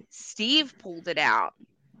 and then Steve pulled it out.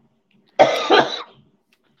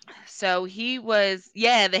 So he was,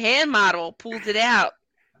 the hand model pulled it out.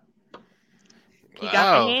 He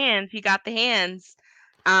got the hands.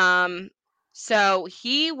 So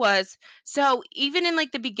he was, so even in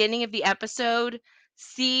like the beginning of the episode,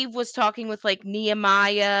 Steve was talking with like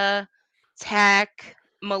Nehemiah, Tech,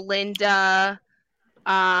 Melinda,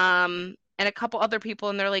 and a couple other people,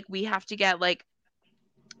 and they're like, we have to be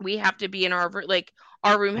in our room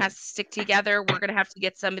has to stick together. We're gonna have to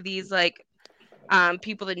get some of these like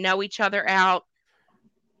people that know each other out.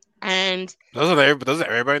 And doesn't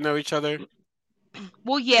everybody know each other?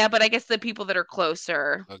 Well, yeah, but I guess the people that are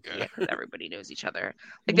closer, yeah, because everybody knows each other.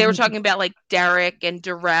 Like they were talking about like Derek and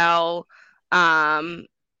Darrell,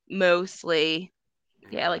 mostly.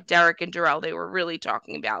 Yeah, like Derek and Darrell, they were really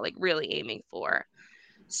talking about, like really aiming for.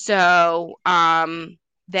 So then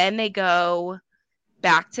they go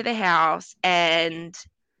back to the house, and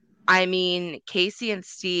I mean, Casey and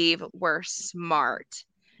Steve were smart.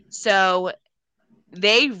 So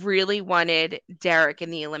they really wanted Derek in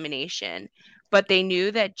the elimination, but they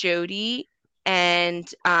knew that Jody and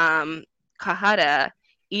Kahada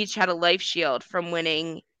each had a life shield from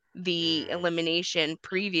winning the elimination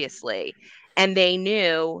previously. And they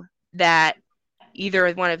knew that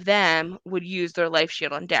either one of them would use their life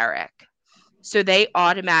shield on Derek. So they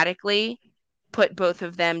automatically put both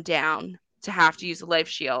of them down to have to use a life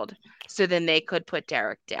shield, so then they could put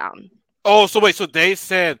Derek down. Oh, so wait, so they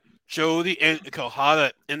said Jody and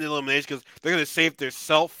Kahada in the elimination because they're going to save their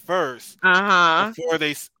self first before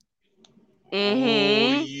they...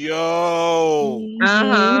 Oh, yo.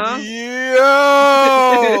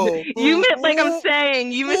 Yo. You missed, like I'm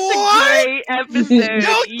saying, you missed a great episode.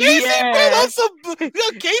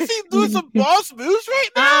 Casey doing some boss moves right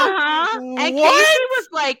now. And Casey was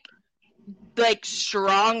like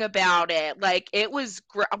strong about it. Like it was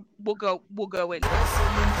we'll go into it.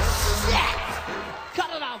 Shit. Cut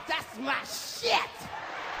it off. That's my shit.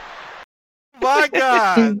 My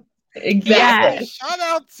God. Exactly. Yes. Shout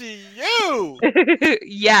out to you.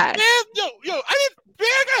 Yes. Man,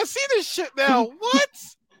 I gotta see this shit now. What?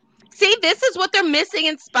 See, this is what they're missing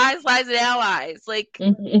in Spies, Lies, and Allies. Like,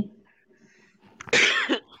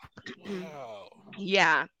 wow.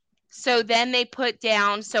 Yeah. So then they put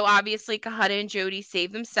down, so obviously Kahada and Jody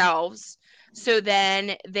saved themselves. So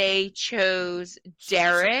then they chose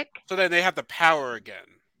Derek. So then they have the power again.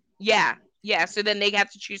 Yeah. So then they have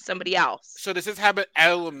to choose somebody else. So does this happen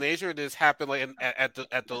at elimination, or does this happen like at the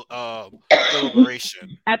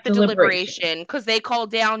deliberation? At the deliberation, because they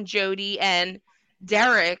called down Jody and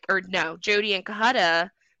Derek, or no, Jody and Kahutta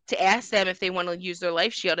to ask them if they want to use their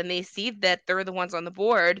life shield, and they see that they're the ones on the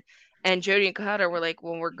board, and Jody and Kahutta were like,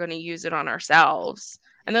 "Well, we're going to use it on ourselves,"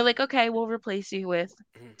 and they're like, "Okay, we'll replace you with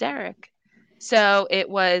Derek." So it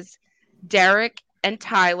was Derek and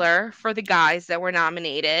Tyler for the guys that were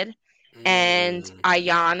nominated, and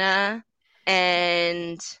Ayanna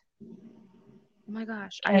and oh my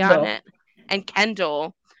gosh, Kendall. Ayanna and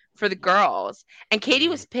Kendall for the girls. And Katie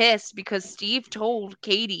was pissed because Steve told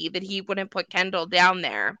Katie that he wouldn't put Kendall down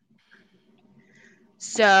there.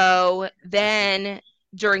 So then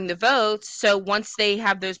during the votes, so once they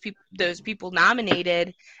have those people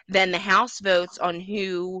nominated, then the House votes on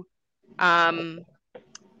who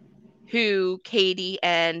Katie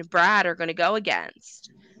and Brad are going to go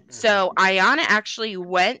against. So Ayanna actually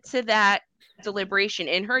went to that deliberation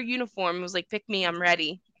in her uniform and was like, "Pick me, I'm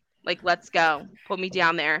ready. Like, let's go. Put me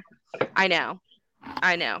down there." I know.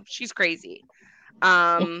 She's crazy.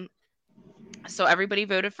 So everybody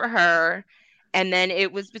voted for her, and then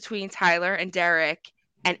it was between Tyler and Derek,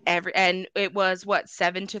 and it was what,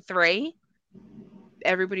 7-3.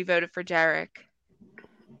 Everybody voted for Derek.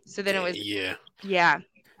 So then it was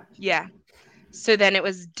yeah. So then it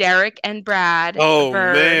was Derek and Brad. Oh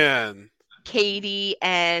man. Katie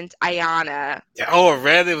and Ayanna. Yeah,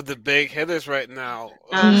 already with the big hitters right now.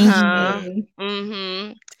 Damn.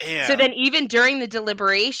 So then even during the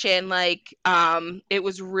deliberation, like, it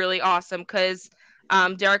was really awesome because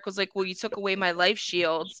Derek was like, "Well, you took away my life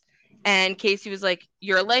shields." And Casey was like,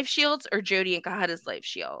 "Your life shields or Jody and Kahutta's life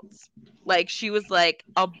shields?" Like, she was like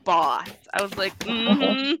a boss. I was like,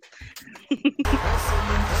 Shit!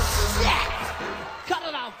 Cut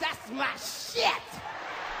it off. That's my shit.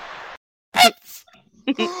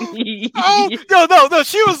 Oh no!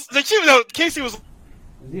 She was no. Casey was.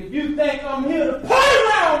 If you think I'm here to play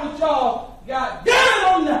around with y'all, God damn it,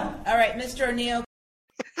 I'm not. All right, Mr. O'Neill.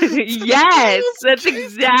 Yes, that's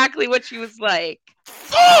exactly what she was like.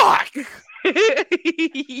 Fuck!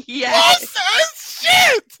 Yes. Boss ass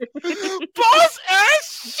shit! Boss ass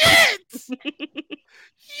shit!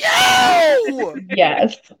 Yo!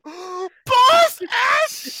 Yes. Boss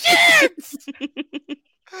ass shit!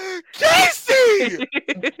 Casey!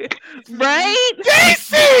 Right?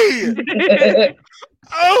 Casey!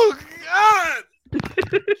 Oh God!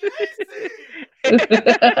 Casey!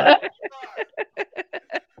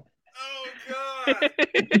 Oh God!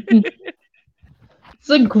 It's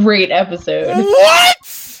a great episode. What?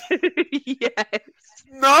 Yes.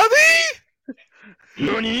 Nani?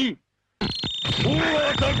 Nani?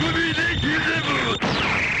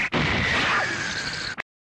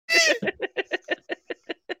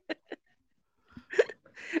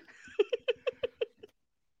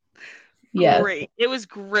 Yes. Great. It was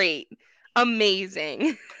great.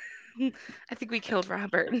 Amazing. I think we killed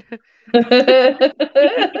Robert.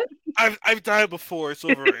 I've died before. It's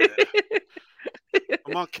overrated.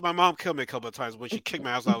 My mom killed me a couple of times when she kicked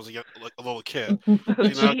my ass when I was a little kid.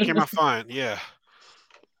 Came out fine. Yeah.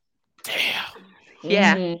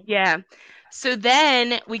 Damn. Yeah. So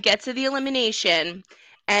then we get to the elimination,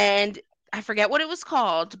 and I forget what it was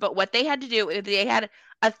called, but what they had to do, they had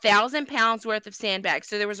 1,000 pounds worth of sandbags.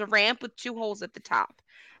 So there was a ramp with 2 holes at the top.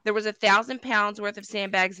 There was 1,000 pounds worth of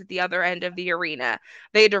sandbags at the other end of the arena.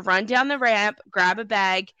 They had to run down the ramp, grab a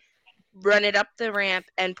bag, run it up the ramp,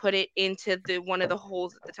 and put it into one of the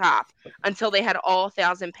holes at the top until they had all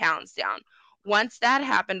 1,000 pounds down. Once that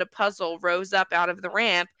happened, a puzzle rose up out of the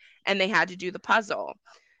ramp, and they had to do the puzzle.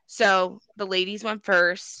 So the ladies went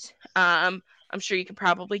first. I'm sure you could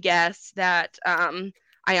probably guess that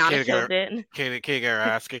Ayanna killed it. Katie got her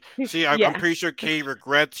asking. See, I'm pretty sure Katie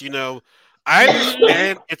regrets. I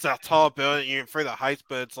understand it's a tall building, you're afraid of heights,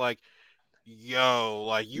 but it's like, yo,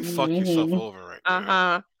 like you fucked yourself over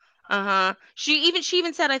right now. She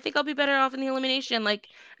even said, "I think I'll be better off in the elimination." Like,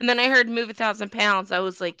 and then I heard move 1,000 pounds. I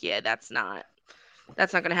was like, yeah, that's not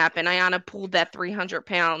gonna happen. Ayanna pulled that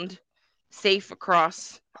 300-pound safe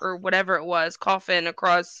across, or whatever it was, coffin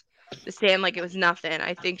across the stand like it was nothing.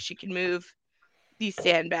 I think she can move these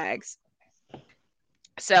sandbags.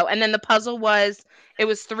 So, and then the puzzle was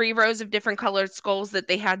 3 rows of different colored skulls that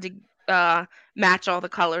they had to match all the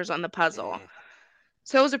colors on the puzzle.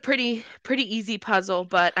 So it was a pretty easy puzzle,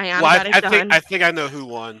 but Ayanna got it done. I think I know who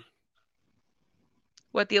won.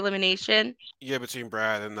 What, the elimination? Yeah, between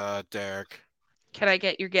Brad and Derek. Can I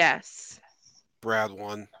get your guess? Brad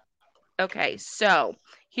won. Okay, so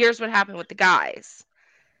here's what happened with the guys.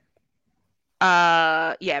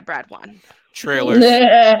 Yeah, Brad won. trailers,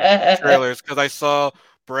 because I saw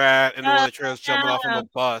Brad in one of the trailers jumping off of a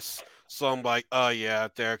bus. So I'm like, oh yeah,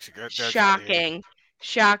 Derek's out here.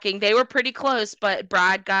 Shocking. They were pretty close, but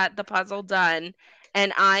Brad got the puzzle done,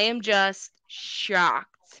 and I am just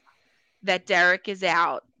shocked that Derek is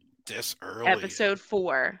out. This early. Episode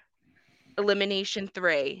 4, Elimination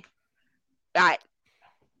 3.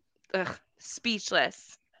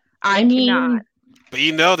 Speechless. I cannot.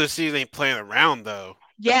 But this season ain't playing around though.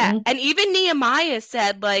 Yeah, and even Nehemiah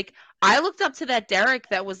said, like, I looked up to that Derek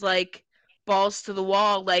that was like balls to the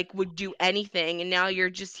wall, like would do anything, and now you're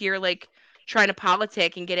just here like trying to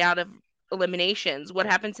politic and get out of eliminations. What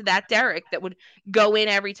happened to that Derek that would go in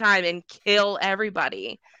every time and kill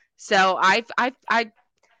everybody? So I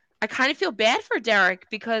kind of feel bad for Derek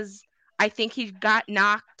because I think he got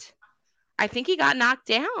knocked. I think he got knocked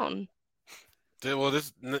down. Well,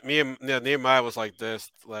 Nehemiah was like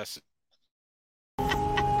this last.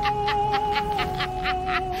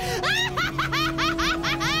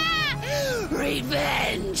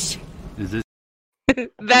 Revenge. Is this?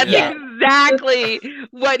 That's exactly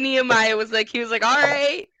what Nehemiah was like. He was like, all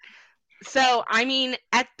right. So, I mean,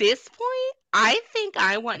 at this point, I think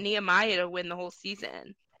I want Nehemiah to win the whole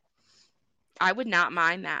season. I would not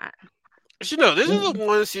mind that. But this is the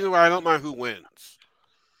one season where I don't mind who wins.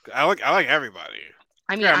 I like everybody.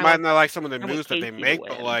 I mean, I might not like some of the moves that they make,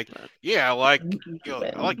 but I like people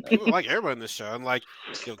like everybody in this show. And like,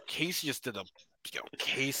 Casey just did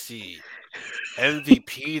Casey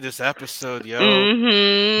MVP this episode, yo.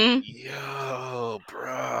 Yo,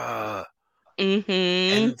 bruh.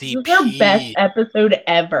 MVP. This is her best episode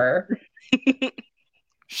ever. Even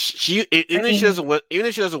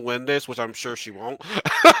if she doesn't win this, which I'm sure she won't,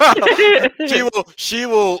 she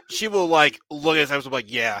will like look at this episode like,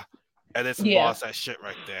 yeah, and then lost that shit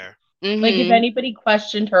right there. Like if anybody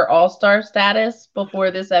questioned her all-star status before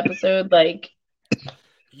this episode, like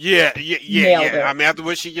yeah. I mean, after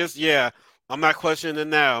what she just, I'm not questioning it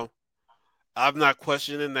now. I'm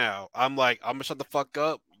like, I'm gonna shut the fuck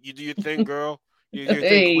up. You do your thing, girl. You do your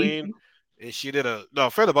thing, queen. And she did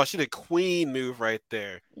she did a queen move right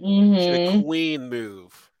there. She did a queen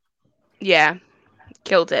move. Yeah,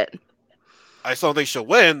 killed it. I still don't think she'll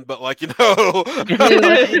win, but like, I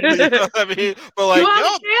mean, but like,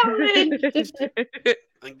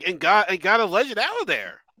 and got a legend out of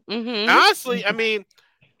there. Honestly, I mean,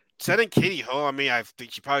 sending Katie home. I mean, I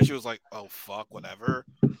think she was like, oh fuck, whatever.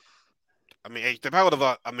 I mean, they probably would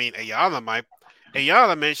have. I mean, Ayana,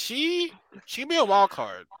 man, she be a wild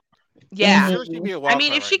card. Yeah, I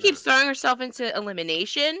mean, if she keeps throwing herself into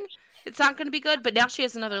elimination, it's not going to be good. But now she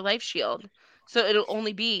has another life shield, so it'll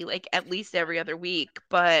only be like at least every other week.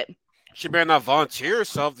 But she better not volunteer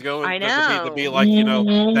herself to go. To be like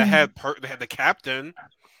the captain.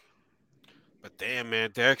 But damn,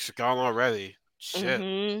 man, Derek's gone already.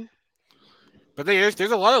 Shit. But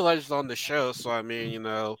there's a lot of legends on the show, so I mean, you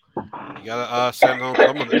gotta send home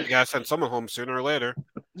someone. You gotta send someone home sooner or later.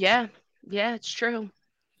 Yeah, it's true.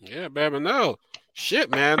 Yeah, man, but no. Shit,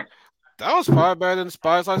 man. That was far better than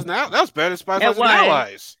Spies, Lies, and Allies. That was better than Spies, Lies, and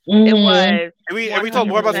Allies. It was. And we talked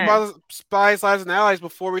more about Spies, Lies, and Allies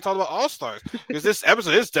before we talked about All Stars. Because this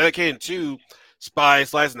episode is dedicated to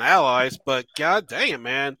Spies, Lies, and Allies, but god dang it,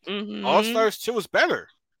 man. All Stars 2 was better.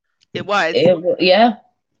 It was.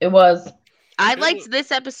 It was. I liked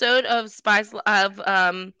this episode of Spies of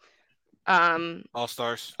All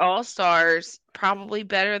Stars. All Stars probably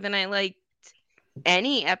better than I liked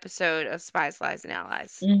any episode of Spies, Lies, and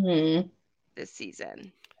Allies this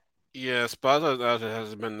season. Yeah, Spies, Lies, and Allies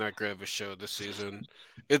hasn't been that great of a show this season.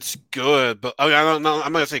 It's good, but I don't know.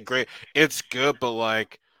 I'm not gonna say great. It's good, but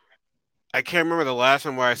like, I can't remember the last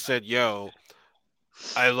time where I said, "Yo,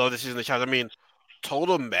 I love this season of the show." I mean,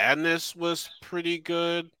 Total Madness was pretty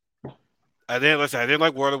good. I didn't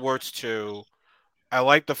like World of Worlds 2. I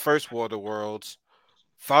liked the first World of Worlds.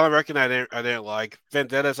 Final Reckoning I didn't like.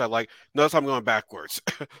 Vendettas I like. Notice I'm going backwards.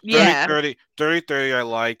 30-30 I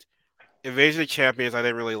liked. Invasion of Champions I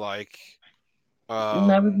didn't really like. I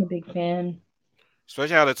wasn't a big fan.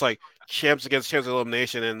 Especially how it's like champs against champs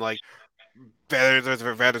elimination and like veterans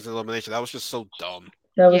elimination. That was just so dumb.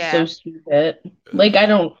 That was so stupid. Like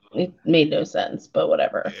it made no sense, but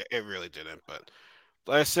whatever. It really didn't. But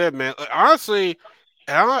like I said, man, honestly,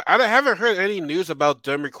 I haven't heard any news about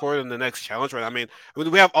them recording the next challenge. Right? I mean,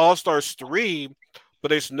 we have All Stars 3, but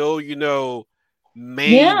there's no,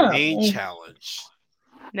 main challenge.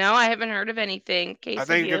 No, I haven't heard of anything. I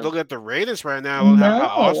think you're looking at the ratings right now, how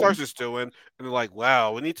All Stars is doing, and they're like,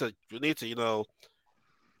 wow, we need to,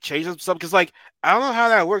 change some because, like, I don't know how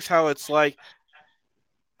that works. How it's like,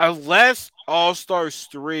 unless All Stars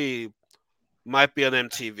 3 might be on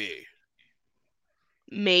MTV.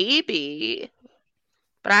 Maybe,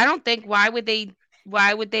 but I don't think. Why would they?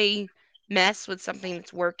 Why would they mess with something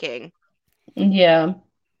that's working? Yeah.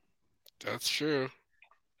 That's true.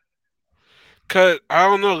 Cause I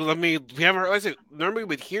don't know. I mean, we haven't realized it. Normally,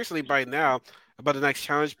 we'd hear something by now about the next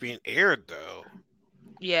challenge being aired, though.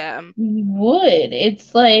 Yeah. You would.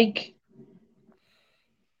 It's like,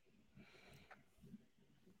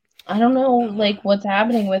 I don't know, like, what's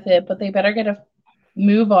happening with it, but they better get a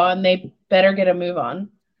move on. They better get a move on.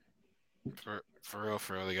 For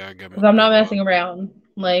real, they gotta get. Because I'm not messing around.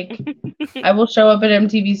 Like, I will show up at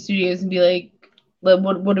MTV Studios and be like,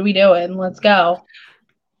 what are we doing? Let's go.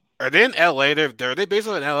 Are they in LA? Are they based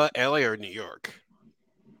in LA or New York?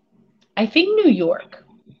 I think New York.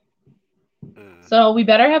 So we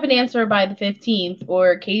better have an answer by the 15th,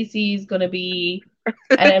 or Casey's gonna be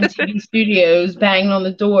at MTV Studios banging on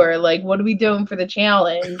the door. Like, what are we doing for the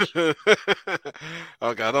challenge?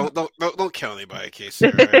 Oh God! Don't kill anybody, Casey.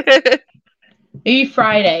 Right? Maybe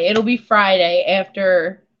Friday. It'll be Friday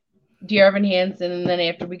after Dear Evan Hansen, and then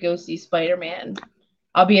after we go see Spider-Man.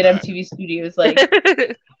 I'll be at MTV Studios. Like,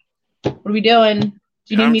 what are we doing? Do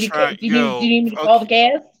you need me to? Do you need me to call the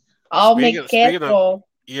cast? I'll make the cast call.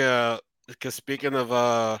 Yeah, because speaking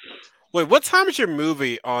of, wait, what time is your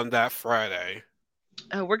movie on that Friday?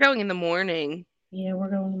 Oh, we're going in the morning. Yeah, we're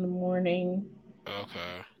going in the morning.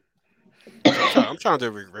 Okay. I'm trying to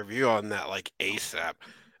do a review on that like ASAP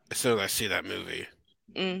as soon as I see that movie.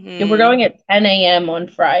 Yeah, we're going at 10 a.m. on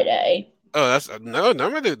Friday. Oh, that's no.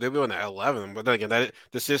 Normally they'll be on at 11, but then again,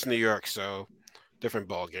 this is New York, so different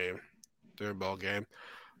ball game.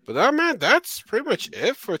 But man, that's pretty much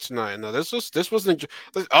it for tonight. No, this wasn't.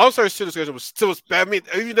 All Star Student schedule was still bad. I mean,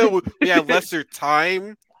 even though we had lesser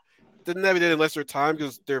time, didn't have any lesser time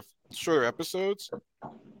because they're shorter episodes.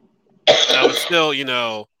 That was still,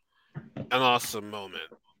 an awesome moment.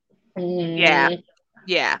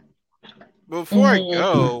 Yeah. Before I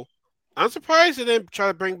go, I'm surprised they didn't try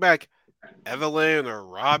to bring back Evelyn or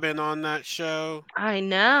Robin on that show. I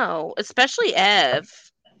know, especially Ev.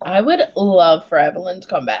 I would love for Evelyn to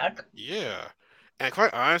come back. Yeah, and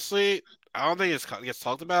quite honestly, I don't think it gets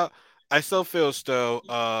talked about. I still feel as though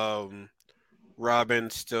Robin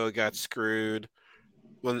still got screwed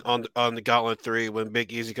when on the Gauntlet 3 when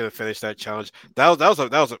Big Easy couldn't finish that challenge. That was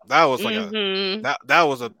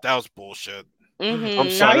bullshit. I'm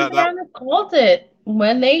sorry. Johnny Bananas called it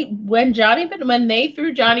when they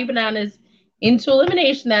threw Johnny Bananas into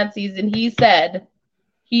elimination that season. He said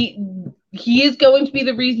he is going to be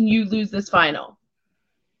the reason you lose this final.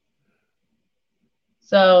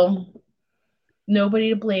 So nobody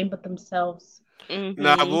to blame but themselves.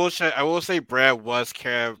 No, I will say Brad was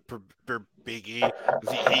caring for Biggie.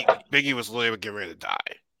 Biggie was literally getting ready to die.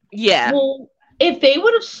 Yeah. Well, if they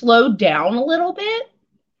would have slowed down a little bit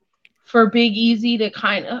for Big Easy to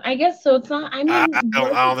kind of, I guess so. It's not. I mean, I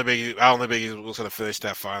don't think Biggie was going to finish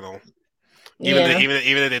that final. Even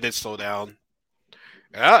if they did slow down.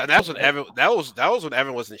 And that was when Evan. That was when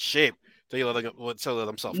Evan was in shape. Till he let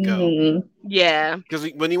himself go. Yeah. Because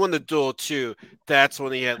when he won the duel too, that's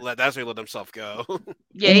when he let himself go.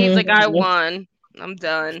 Yeah, he's like, I won. I'm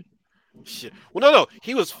done. Shit. Well, no,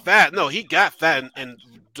 he was fat. No, he got fat in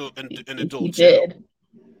the duel he too. Did.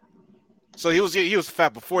 So he was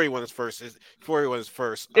fat before he won his first.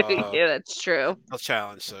 Yeah, that's true.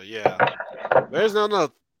 Challenge. So yeah, there's no.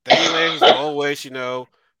 Thank you, ladies, as always.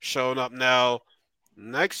 Showing up now.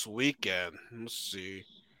 Next weekend, let's see.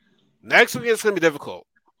 Next weekend it's gonna be difficult.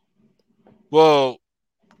 Well,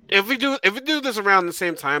 if we do this around the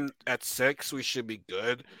same time at 6, we should be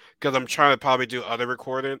good. Because I'm trying to probably do other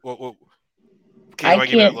recording. I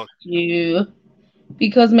can't do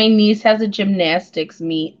because my niece has a gymnastics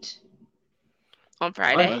meet on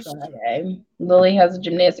Friday. Lily has a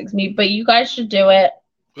gymnastics meet, but you guys should do it.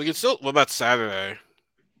 We can still. What about Saturday?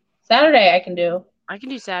 Saturday I can do. I can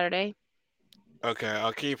do Saturday. Okay,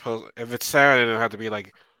 I'll keep posting. If it's Saturday, it'll have to be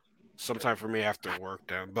like sometime for me after work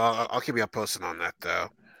then. But I'll keep you posted on that though.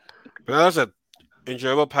 But that was an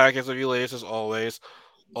enjoyable podcast of you ladies as always.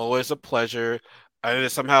 Always a pleasure. I need to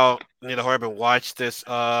somehow need to hurry up and watch this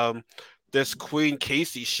this Queen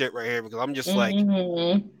Casey shit right here because I'm just like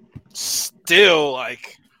still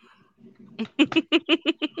like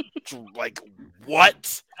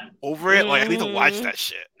what over it. Like I need to watch that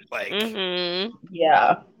shit. Like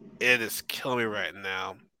yeah. It is killing me right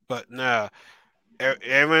now. But no,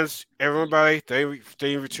 everybody, thank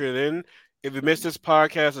you for tuning in. If you missed this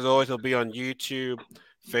podcast, as always, it'll be on YouTube,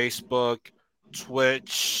 Facebook,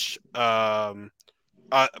 Twitch, audio,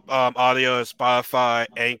 Spotify,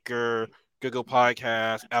 Anchor, Google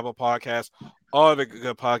Podcasts, Apple Podcasts, all the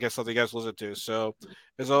good podcasts that you guys listen to. So,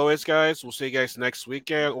 as always, guys, we'll see you guys next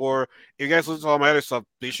weekend. Or if you guys listen to all my other stuff,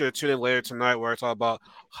 be sure to tune in later tonight where I talk about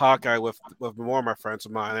Hawkeye with more of my friends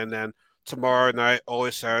of mine. And then tomorrow night,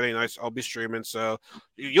 always Saturday nights, I'll be streaming. So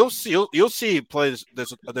you'll see play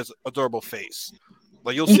this adorable face.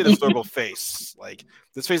 Like you'll see this adorable face. Like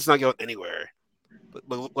this face is not going anywhere.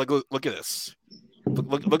 Look at this.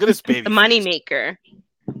 Look at this baby. The moneymaker.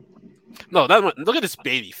 No, look at this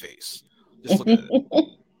baby face. Just look at it.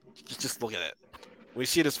 Just look at it. When you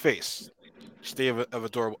see this face, stay of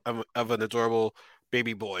an adorable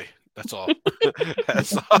baby boy. That's all.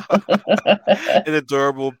 That's all. An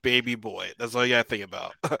adorable baby boy. That's all you gotta think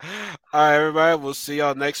about. All right, everybody. We'll see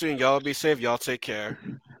y'all next week. Y'all be safe. Y'all take care.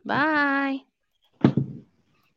 Bye.